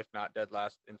 or if not dead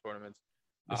last in tournaments.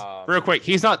 Real quick,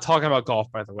 he's not talking about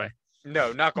golf, by the way.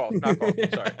 No, not golf. Not golf.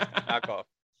 Sorry, not golf.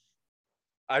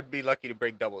 I'd be lucky to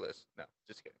break double this. No,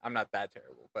 just kidding. I'm not that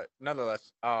terrible, but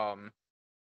nonetheless,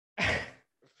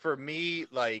 for me,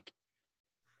 like,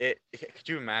 could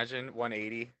you imagine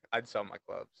 180? I'd sell my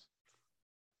clubs.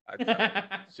 I'd sell them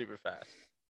super fast.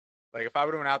 Like, if I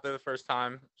would have went out there the first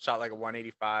time, shot like a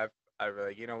 185, I'd be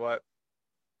like, you know what?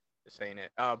 This ain't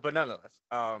it. But nonetheless,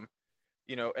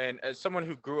 and as someone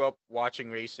who grew up watching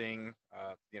racing,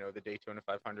 the Daytona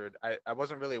 500, I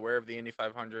wasn't really aware of the Indy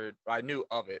 500. I knew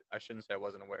of it. I shouldn't say I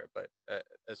wasn't aware, but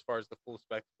as far as the full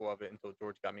spectacle of it until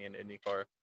George got me into IndyCar.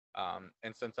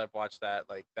 And since I've watched that,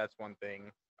 like, that's one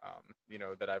thing,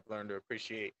 that I've learned to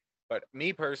appreciate. But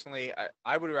me personally,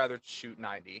 I would rather shoot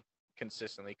 90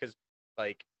 consistently because,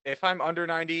 like, if I'm under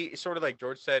 90, sort of like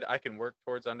George said, I can work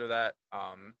towards under that.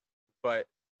 But,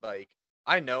 like,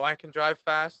 I know I can drive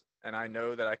fast. And I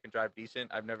know that I can drive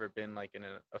decent. I've never been like in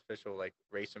an official like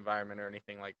race environment or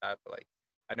anything like that, but like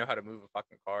I know how to move a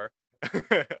fucking car.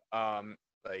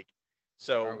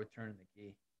 So. Start with turning the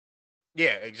key.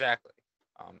 Yeah, exactly.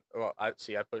 I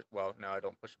push. Well, no, I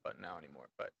don't push a button now anymore,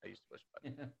 but I used to push a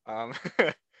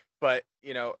button. But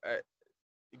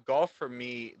golf for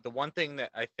me, the one thing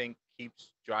that I think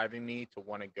keeps driving me to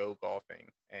want to go golfing,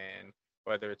 and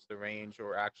whether it's the range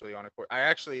or actually on a course.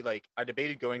 I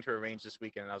debated going to a range this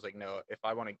weekend, and I was like, no, if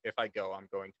I go, I'm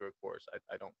going to a course.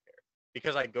 I don't care.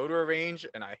 Because I go to a range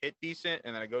and I hit decent,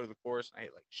 and then I go to the course and I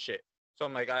hit like shit. So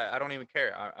I'm like, I don't even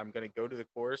care. I'm going to go to the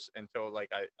course until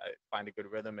like I find a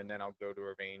good rhythm, and then I'll go to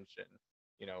a range and,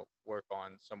 work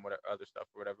on some other stuff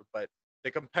or whatever. But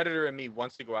the competitor in me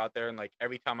wants to go out there, and like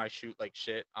every time I shoot like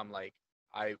shit, I'm like,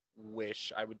 I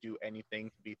wish I would do anything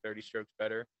to be 30 strokes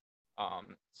better.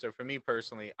 So for me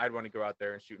personally, I'd want to go out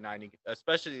there and shoot 90,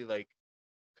 especially like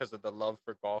because of the love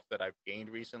for golf that I've gained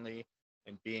recently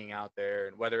and being out there,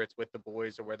 and whether it's with the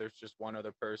boys or whether it's just one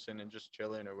other person and just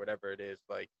chilling or whatever it is.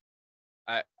 Like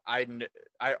I I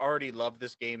I already love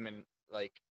this game, and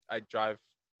like I drive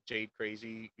Jade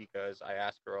crazy because I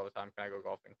ask her all the time, "Can I go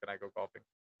golfing? Can I go golfing?"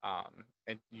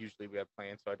 And usually we have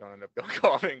plans, so I don't end up going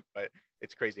golfing. But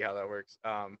it's crazy how that works.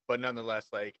 But nonetheless,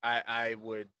 like it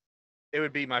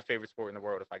would be my favorite sport in the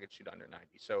world if I could shoot under 90.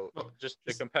 So just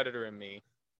the competitor in me.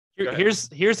 Here's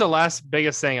the last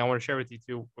biggest thing I want to share with you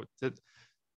too.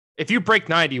 If you break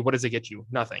 90, what does it get you?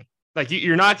 Nothing. Like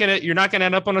you're not gonna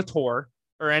end up on a tour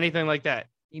or anything like that.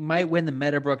 You might win the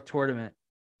Meadowbrook tournament.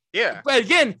 Yeah. But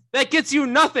again, that gets you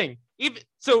nothing. Even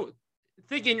so,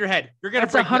 think in your head, you're gonna.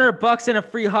 That's $100 and a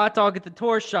free hot dog at the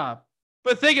tour shop.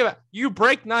 But think about it, you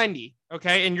break 90,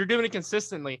 okay, and you're doing it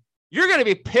consistently. You're gonna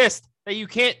be pissed that you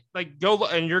can't like go,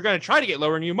 and you're gonna try to get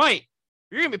lower, and you might.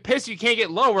 You're gonna be pissed you can't get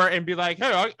lower and be like,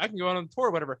 hey, I can go on the tour,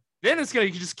 or whatever. Then it's gonna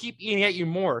just keep eating at you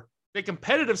more. The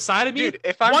competitive side of me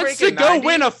wants to go 90,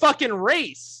 win a fucking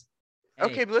race.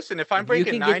 Okay, but listen, if I'm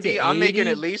breaking 90, I'm making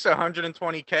at least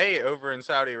 120K over in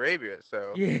Saudi Arabia.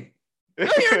 So yeah. No,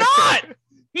 you're not.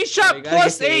 He shot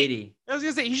plus 8. I was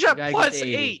gonna say he shot plus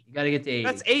 8. You gotta get to 80.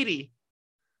 That's 80.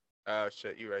 Oh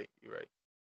shit, you're right.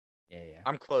 Yeah.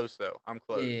 I'm close though. I'm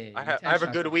close. Yeah, I have a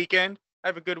good weekend.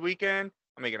 I'm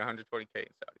making 120K in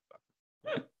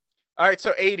Saudi. All right,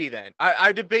 so 80 then.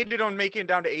 I debated on making it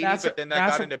down to 80, but then that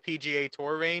got into PGA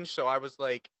Tour range, so I was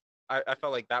like, I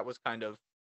felt like that was kind of.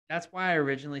 That's why I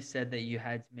originally said that you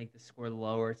had to make the score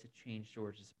lower to change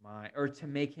George's mind or to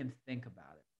make him think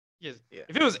about it. Yes. Yeah.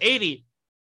 If it was 80,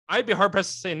 I'd be hard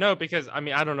pressed to say no because I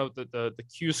mean I don't know the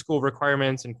Q school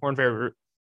requirements and Corn Fair,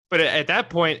 but at that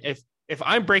point, if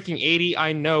I'm breaking 80,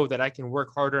 I know that I can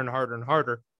work harder and harder and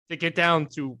harder to get down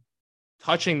to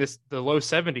touching the low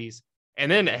 70s.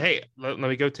 And then, hey, let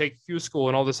me go take Q school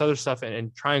and all this other stuff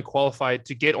and try and qualify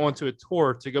to get onto a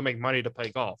tour to go make money to play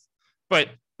golf. But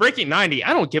breaking 90,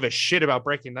 I don't give a shit about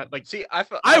breaking that. Like, see,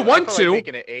 I want to like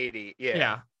making it 80.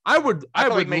 Yeah. I would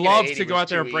like love to go out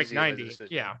there and break 90.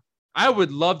 Yeah. I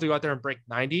would love to go out there and break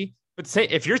 90. But say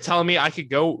if you're telling me I could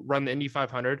go run the Indy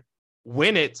 500,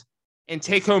 win it, and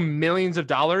take home millions of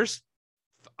dollars,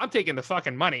 I'm taking the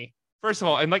fucking money. First of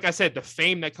all, and like I said, the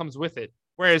fame that comes with it.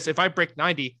 Whereas if I break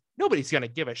 90, nobody's going to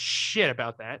give a shit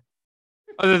about that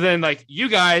other than like you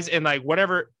guys and like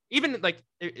whatever. Even like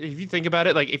if you think about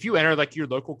it, like if you enter like your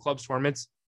local club tournaments,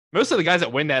 most of the guys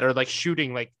that win that are like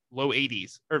shooting like low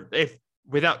 80s or if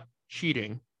without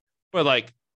cheating. But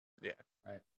like, yeah,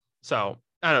 right. So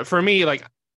I don't know. For me, like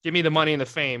give me the money and the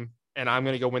fame and I'm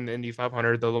going to go win the Indy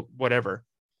 500, the whatever.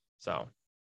 So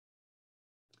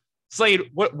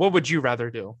Slade, what would you rather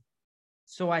do?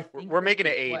 So I think we're making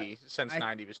it 80 since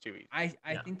 90 was too easy. I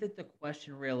think that the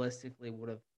question realistically would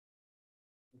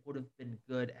have been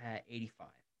good at 85.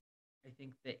 I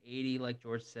think that 80, like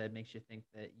George said, makes you think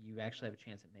that you actually have a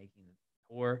chance at making the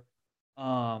tour.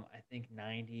 I think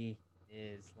 90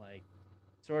 is like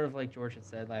sort of like George had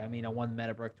said. Like I mean, I won the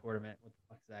Meadowbrook tournament. What the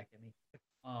fuck does that get me?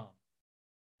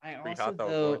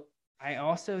 I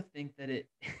also think that it.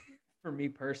 For me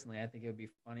personally, I think it would be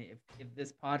funny if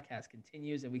this podcast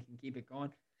continues and we can keep it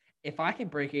going. If I can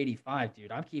break 85,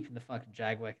 dude, I'm keeping the fucking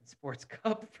Jaguar Sports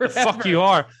Cup forever. The fuck you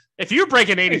are. If you're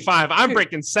breaking 85, I'm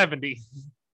breaking 70.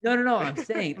 No. I'm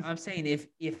saying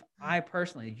if I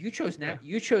personally, you chose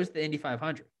the Indy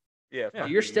 500. Yeah.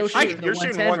 You're still shooting the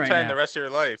 110 right now. The rest of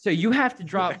your life. So you have to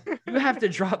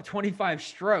drop 25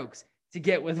 strokes to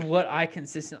get with what I'm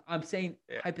saying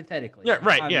hypothetically. Yeah,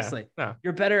 right. Obviously. Yeah. No.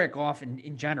 You're better at golf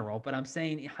in general, but I'm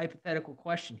saying hypothetical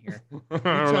question here. I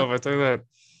don't know if I say that.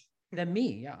 Than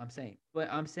me, yeah, I'm saying.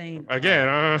 But I'm saying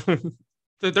again,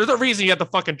 there's a reason you got the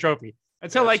fucking trophy.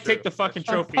 Until I take the fucking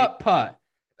trophy. Putt.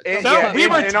 In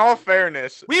all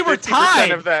fairness, we were tied.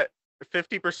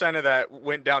 50% of that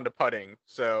went down to putting.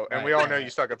 So, and we all know you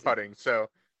suck at putting. So,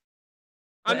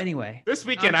 but anyway, this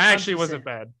weekend I actually wasn't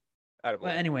bad.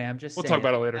 But anyway, I'm just we'll saying. Talk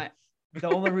about it later. The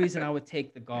only reason I would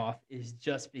take the golf is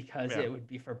just because it would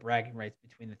be for bragging rights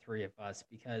between the three of us.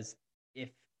 Because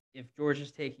if George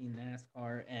is taking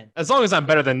NASCAR and as long as I'm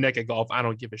better than Nick at golf, I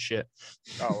don't give a shit.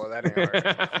 Oh well, that ain't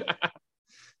hard.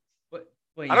 But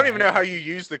I don't even know how you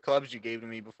used the clubs you gave to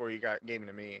me before you gave them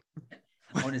to me.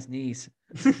 On his knees.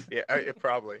 Yeah,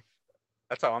 probably.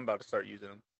 That's how I'm about to start using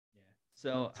them. Yeah.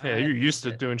 So yeah, you're used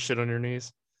to doing shit on your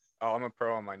knees. Oh, I'm a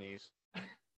pro on my knees.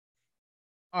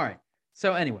 All right.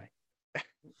 So anyway,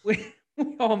 we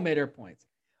all made our points.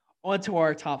 On to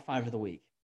our top 5 of the week.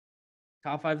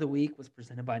 Top 5 of the week was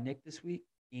presented by Nick this week.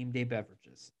 Game day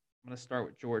beverages. I'm going to start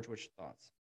with George. What's your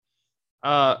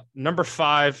thoughts? Number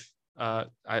 5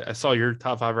 I saw your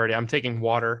top 5 already. I'm taking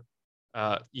water.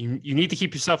 You need to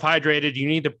keep yourself hydrated.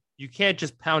 You can't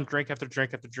just pound drink after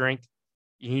drink after drink.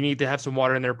 You need to have some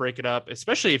water in there, break it up,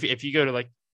 especially if you go to like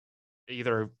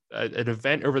either an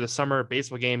event over the summer,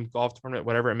 baseball game, golf tournament,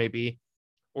 whatever it may be,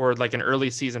 or like an early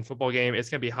season football game. It's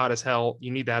gonna be hot as hell.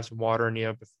 You need to have some water in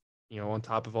you, on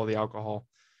top of all the alcohol.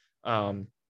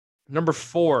 Number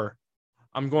 4,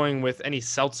 I'm going with any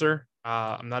seltzer.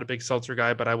 I'm not a big seltzer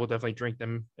guy, but I will definitely drink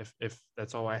them if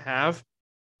that's all I have.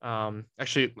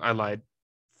 Actually, I lied.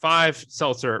 5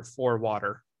 seltzer, 4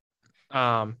 water.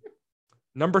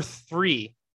 Number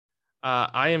 3,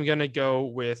 I am gonna go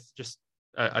with just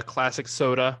a classic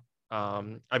soda.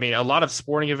 I mean, a lot of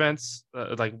sporting events,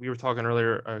 like we were talking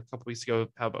earlier a couple weeks ago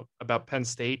about Penn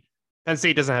State. Penn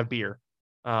State doesn't have beer.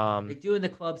 They do in the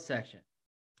club section.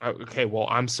 Okay, well,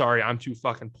 I'm sorry, I'm too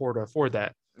fucking poor to afford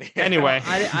that. Anyway,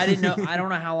 I didn't know. I don't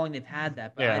know how long they've had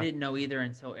that, but Yeah. I didn't know either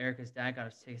until Erica's dad got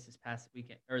us tickets this past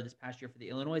weekend or this past year for the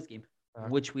Illinois game,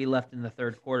 which we left in the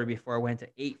third quarter before I went to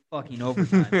 8 fucking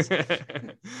overtimes.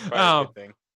 Good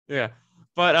thing. Yeah,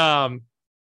 but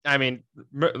I mean,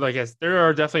 like there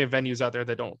are definitely venues out there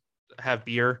that don't have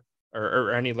beer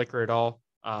or any liquor at all.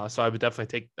 So I would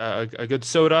definitely take a good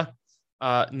soda.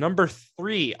 Number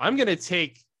 3, I'm gonna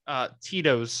take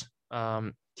Tito's,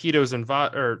 Tito's and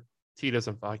vodka,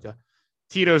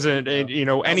 Tito's and any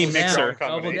Double mixer. down.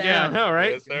 Double Yeah, down. no,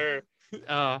 right? Yes,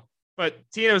 sir. But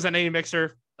Tito's and any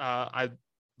mixer. I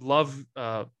love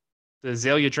the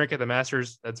Azalea drink at the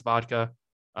Masters. That's vodka.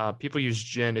 People use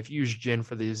gin. If you use gin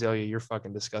for the Azalea, you're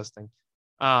fucking disgusting.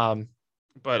 But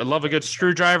I love a good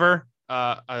screwdriver.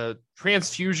 A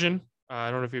transfusion. I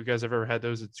don't know if you guys have ever had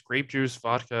those. It's grape juice,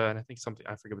 vodka, and I think something,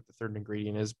 I forget what the third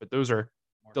ingredient is, but those are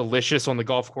delicious on the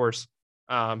golf course.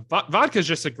 Vodka is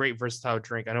just a great versatile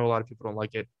drink. I know a lot of people don't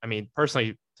like it. I mean,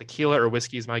 personally, tequila or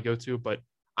whiskey is my go-to, but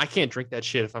I can't drink that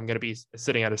shit if I'm going to be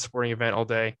sitting at a sporting event all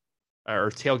day or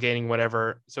tailgating,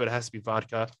 whatever. So it has to be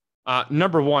vodka.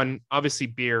 Number 1, obviously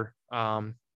beer. I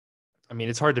mean,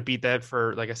 it's hard to beat that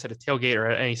for, like I said, a tailgate or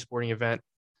at any sporting event.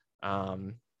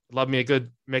 Love me a good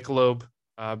Michelob,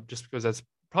 just because that's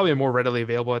probably more readily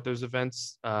available at those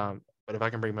events. But if I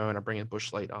can bring my own, I'm bringing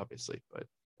Busch Light, obviously. But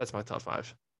that's my top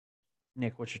 5.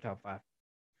 Nick, what's your top 5?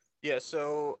 Yeah,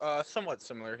 so somewhat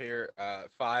similar here.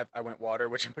 5, I went water,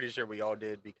 which I'm pretty sure we all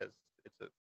did because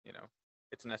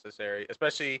it's necessary.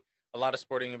 Especially a lot of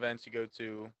sporting events you go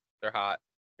to, they're hot.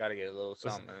 Got to get a little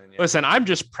something. Listen, I'm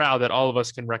just proud that all of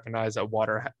us can recognize that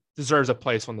water deserves a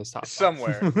place on this top 5.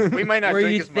 Somewhere. We might not Were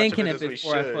drink you as much thinking of it it as we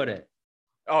before I should. put it?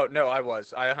 Oh no, I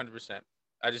was. I 100%.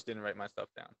 I just didn't write my stuff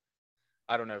down.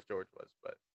 I don't know if George was,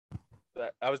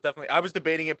 but I was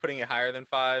debating it, putting it higher than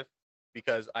 5,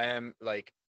 because I'm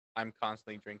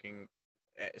constantly drinking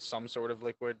some sort of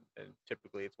liquid, and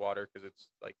typically it's water because it's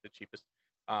like the cheapest.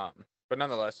 But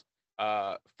nonetheless,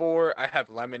 4, I have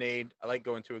lemonade. I like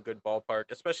going to a good ballpark,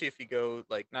 especially if you go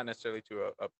like not necessarily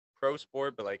to a pro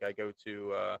sport, but like I go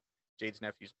to Jade's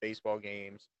nephew's baseball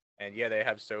games, and yeah, they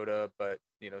have soda, but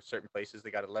certain places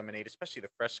they got a lemonade, especially the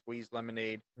fresh squeezed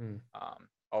lemonade.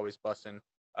 Always bussin'.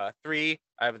 3,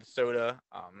 I have the soda.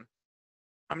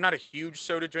 I'm not a huge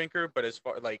soda drinker, but as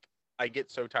far like I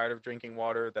get so tired of drinking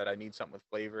water that I need something with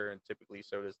flavor, and typically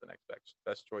soda is the next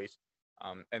best choice.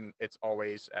 And it's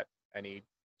always at any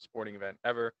sporting event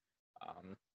ever.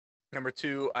 Number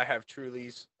 2, I have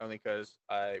Trulies, only because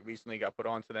I recently got put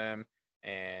onto them,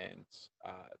 and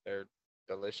they're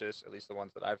delicious, at least the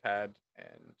ones that I've had,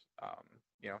 and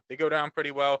they go down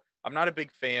pretty well. I'm not a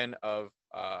big fan of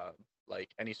like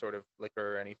any sort of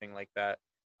liquor or anything like that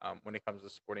when it comes to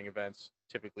sporting events,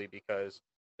 typically because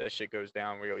that shit goes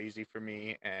down real easy for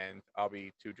me, and I'll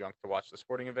be too drunk to watch the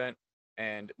sporting event.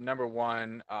 And number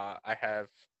 1, I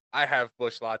have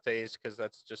Busch lattes because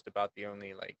that's just about the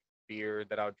only like beer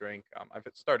that I'll drink. I've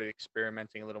started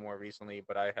experimenting a little more recently,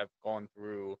 but I have gone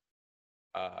through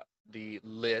the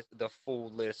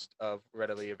full list of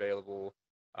readily available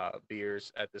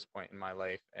beers at this point in my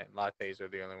life, and lattes are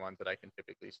the only ones that I can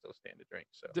typically still stand to drink.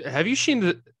 So, have you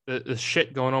seen the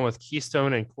shit going on with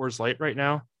Keystone and Coors Light right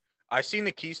now? I've seen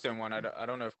the Keystone one. I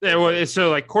don't know if yeah. Well, so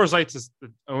like Coors Light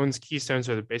owns Keystone,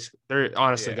 so they're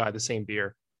honestly got the same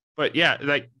beer. But yeah,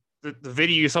 like the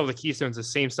video you saw with the Keystone's the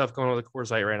same stuff going on with the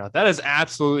Coors Light right now. That is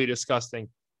absolutely disgusting,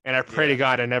 and I pray to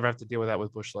God I never have to deal with that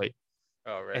with Busch Light.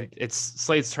 Oh right. And it's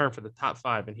Slade's turn for the top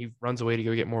 5, and he runs away to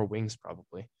go get more wings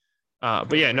probably.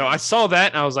 But yeah, no, I saw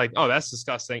that and I was like, oh, that's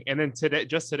disgusting. And then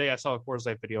just today, I saw a Coors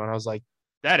Light video and I was like,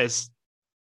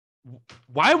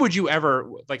 why would you ever,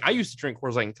 like, I used to drink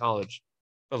Coors Light in college,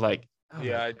 but like,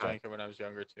 yeah, I drank it when I was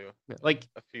younger too. Like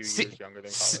a few years younger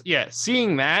than college. Yeah,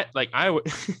 seeing that, like, I would,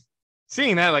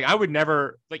 seeing that, like I would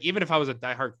never, like even if I was a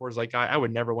diehard Coors Light guy, I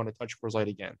would never want to touch Coors Light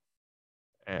again.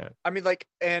 And I mean, like,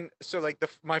 and so like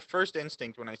my first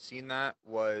instinct when I seen that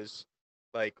was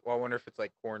like, well, I wonder if it's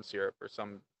like corn syrup or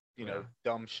some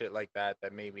dumb shit like that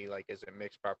maybe like isn't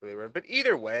mixed properly. But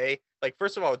either way, like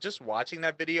first of all, just watching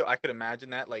that video, I could imagine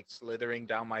that like slithering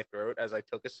down my throat as I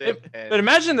took a sip. But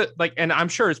imagine that, like, and I'm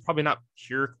sure it's probably not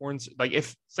pure corn. Like,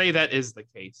 if say that is the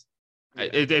case,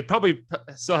 it probably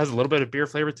still has a little bit of beer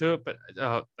flavor to it. But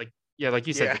like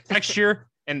you said, the texture,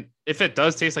 and if it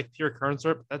does taste like pure corn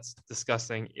syrup, that's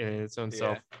disgusting in its own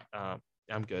self.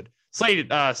 I'm good.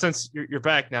 Slade, since you're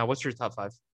back now, what's your top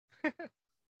 5?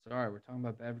 Sorry, we're talking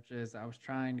about beverages. I was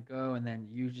trying to go, and then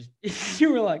you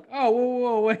you were like, "Oh,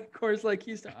 whoa, wait, Coors Light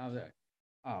Keystone." I was like,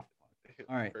 "Oh, fuck."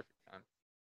 All right." Perfect time.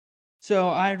 So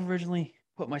I originally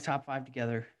put my top 5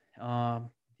 together.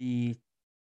 Just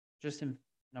in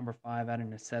number 5, out of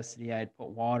necessity, I had put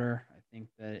water. I think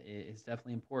that it is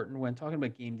definitely important when talking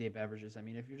about game day beverages. I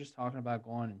mean, if you're just talking about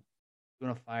going and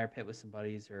doing a fire pit with some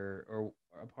buddies or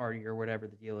a party or whatever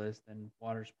the deal is, then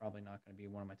water's probably not going to be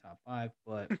one of my top 5.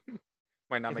 But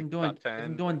might not if make I'm the doing top 10. if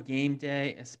I'm doing game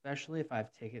day, especially if I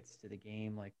have tickets to the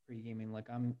game, like pre-gaming, like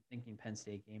I'm thinking Penn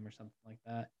State game or something like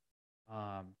that,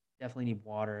 definitely need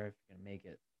water if you're gonna make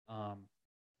it.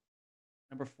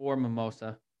 Number 4,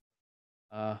 mimosa.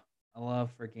 I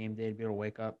love for game day to be able to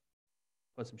wake up,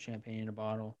 put some champagne in a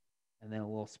bottle, and then a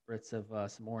little spritz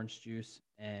of some orange juice.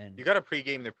 And you got to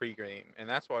pregame the pregame, and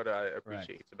that's what I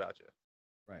appreciate about you.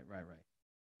 Right.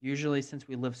 Usually, since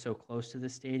we live so close to the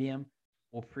stadium,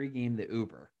 we'll pregame the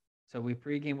Uber. So we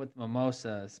pregame with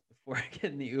mimosas before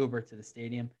getting the Uber to the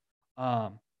stadium.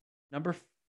 Number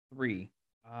 3,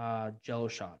 Jello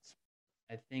shots.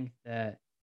 I think that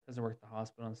because I work at the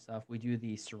hospital and stuff, we do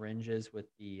the syringes with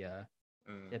the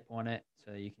dip on it,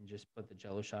 so you can just put the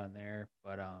Jello shot in there.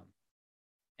 But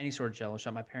any sort of Jello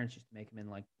shot, my parents used to make them in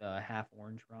like the half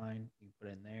orange rind. You can put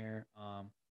it in there.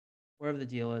 Whatever the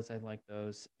deal is, I like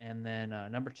those. And then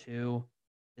number 2,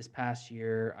 this past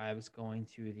year, I was going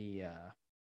to the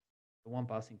one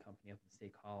busing company up in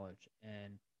State College,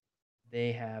 and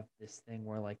they have this thing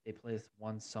where like they play this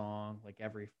one song like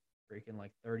every freaking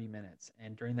like 30 minutes,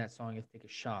 and during that song, you have to take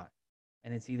a shot,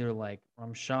 and it's either like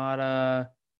rum shata,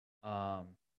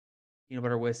 peanut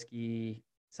butter whiskey,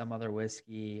 some other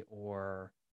whiskey,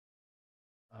 or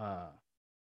like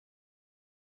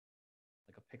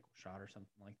a pickle shot or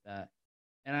something like that.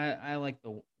 And I like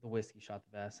the whiskey shot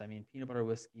the best. I mean, peanut butter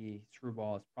whiskey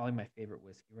Screwball is probably my favorite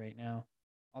whiskey right now.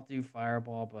 I'll do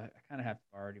Fireball, but I kind of have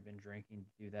already been drinking to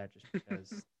do that just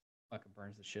because it fucking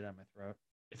burns the shit out of my throat.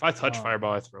 If I touch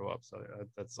Fireball, I throw up. So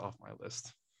that's off my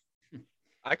list.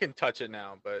 I can touch it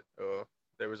now, but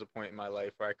there was a point in my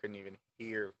life where I couldn't even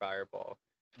hear Fireball.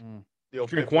 You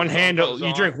drink one handle.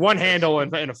 You drink one handle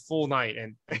in a full night,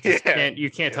 and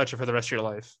you can't touch it for the rest of your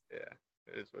life.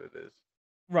 Yeah, it is what it is.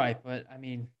 Right, but I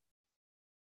mean,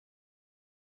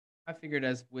 I figured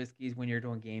as whiskeys when you're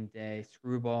doing game day,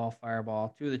 Screwball,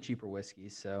 Fireball, 2 of the cheaper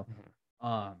whiskeys. So,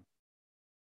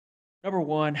 number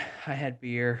 1, I had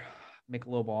beer,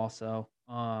 Michelob also.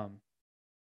 I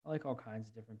like all kinds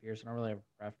of different beers. I don't really have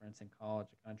a preference. In college,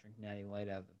 I kind of drink Natty Light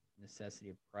out of the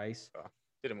necessity of price.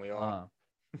 Didn't we all?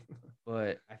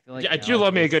 But I feel like I do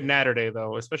love me a good Natter Day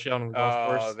though, especially on the golf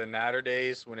course. Oh, the Natter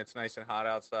Days when it's nice and hot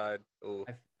outside. Ooh.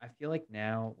 I feel like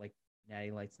now, like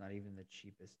Natty Light's not even the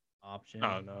cheapest option.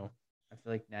 Oh no. I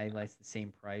feel like Natty Light's the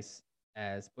same price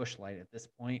as Busch Light at this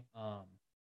point.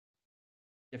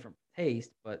 Different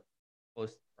taste, but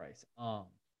close to the price.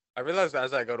 I realized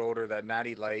as I got older that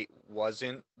Natty Light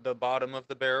wasn't the bottom of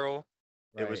the barrel.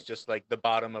 Right. It was just like the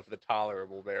bottom of the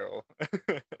tolerable barrel.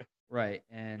 Right,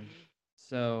 and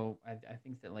so I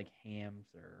think that like Hams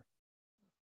or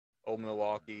Old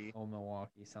Milwaukee,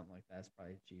 something like that's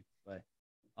probably cheap. But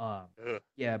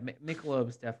yeah,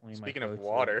 Michelob's definitely Speaking my go-to. of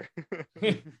water.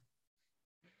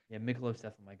 Yeah, Michelob's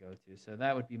definitely my go-to. So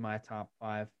that would be my top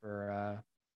 5 for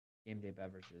game day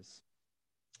beverages.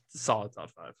 It's a solid top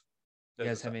 5. You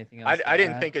guys have anything else? I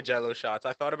didn't think of Jello shots.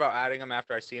 I thought about adding them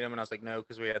after I seen them, and I was like, no,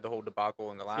 because we had the whole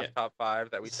debacle in the last top 5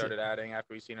 that we started adding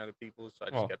after we seen other people, so I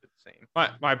just kept it the same.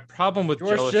 My problem with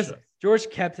Jello shots. George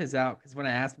kept his out because when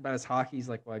I asked him about his hockey, he's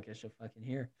like, well, I guess you'll fucking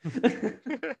hear.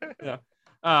 Yeah.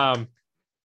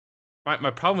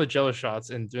 My problem with Jello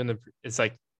shots and doing it's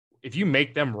like if you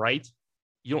make them right,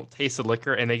 you don't taste the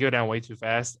liquor and they go down way too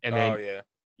fast, and then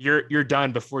you're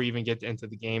done before you even get into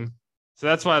the game. So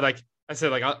that's why, like I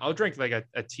said, like I'll drink like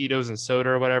a Tito's and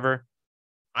soda or whatever.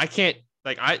 I can't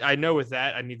like I know with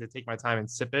that I need to take my time and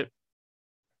sip it.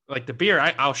 Like the beer,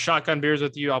 I'll shotgun beers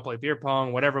with you. I'll play beer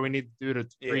pong, whatever we need to do to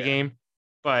pregame.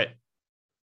 But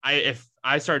if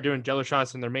I start doing jello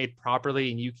shots and they're made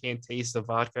properly and you can't taste the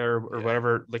vodka or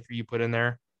whatever liquor you put in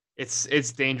there,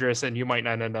 it's dangerous and you might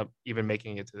not end up even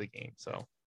making it to the game. So,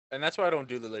 and that's why I don't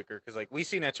do the liquor, because like we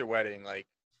seen at your wedding, like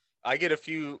I get a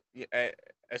few,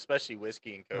 especially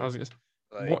whiskey and coke.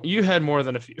 Like, you had more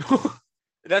than a few.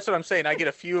 That's what I'm saying. I get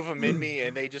a few of them in me,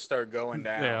 and they just start going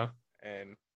down. Yeah.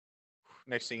 And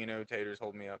next thing you know, taters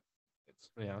hold me up.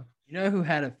 You know who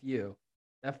had a few?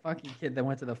 That fucking kid that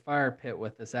went to the fire pit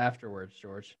with us afterwards,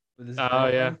 George. With his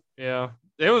yeah.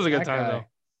 It was a good time though.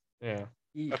 Yeah.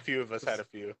 A few of us had a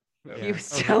few. He was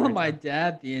telling my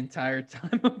dad the entire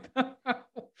time about how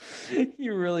he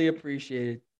really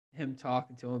appreciated him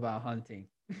talking to him about hunting.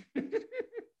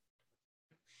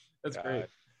 That's great.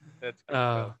 That's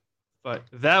good. But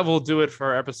that will do it for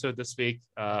our episode this week.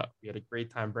 We had a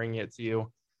great time bringing it to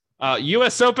you.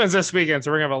 U.S. Open's this weekend,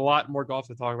 so we're going to have a lot more golf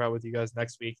to talk about with you guys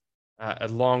next week,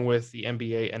 along with the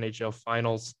NBA, NHL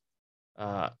finals.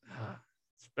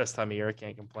 It's the best time of year. I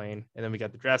can't complain. And then we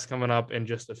got the drafts coming up in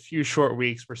just a few short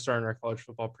weeks. We're starting our college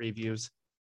football previews.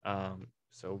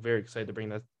 So very excited to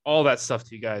bring all that stuff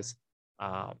to you guys.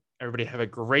 Everybody have a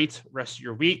great rest of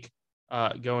your week.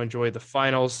 Go enjoy the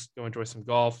finals. Go enjoy some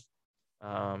golf.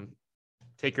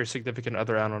 Take your significant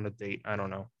other out on a date. I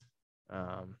don't know.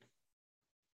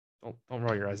 Don't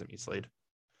roll your eyes at me, Slade.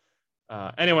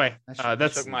 Anyway,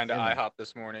 that's took mine to IHOP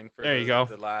this morning for you go.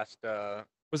 The last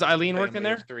was Eileen working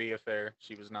there? 3 affair.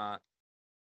 She was not.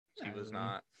 She was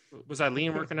not. Was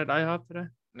Eileen working at IHOP today?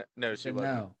 No, she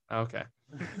wasn't. No. Okay.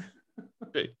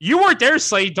 You weren't there,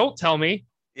 Slade. Don't tell me.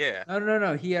 Yeah.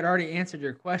 No. He had already answered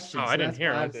your question. Oh, so I didn't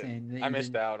hear him. I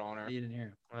missed out on her. You didn't hear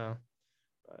him. Wow.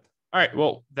 All right.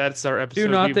 Well, that's our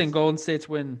episode. 2-0. Golden State's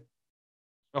win.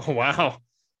 Oh, wow.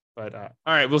 But all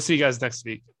right. We'll see you guys next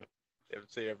week.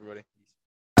 See you, everybody.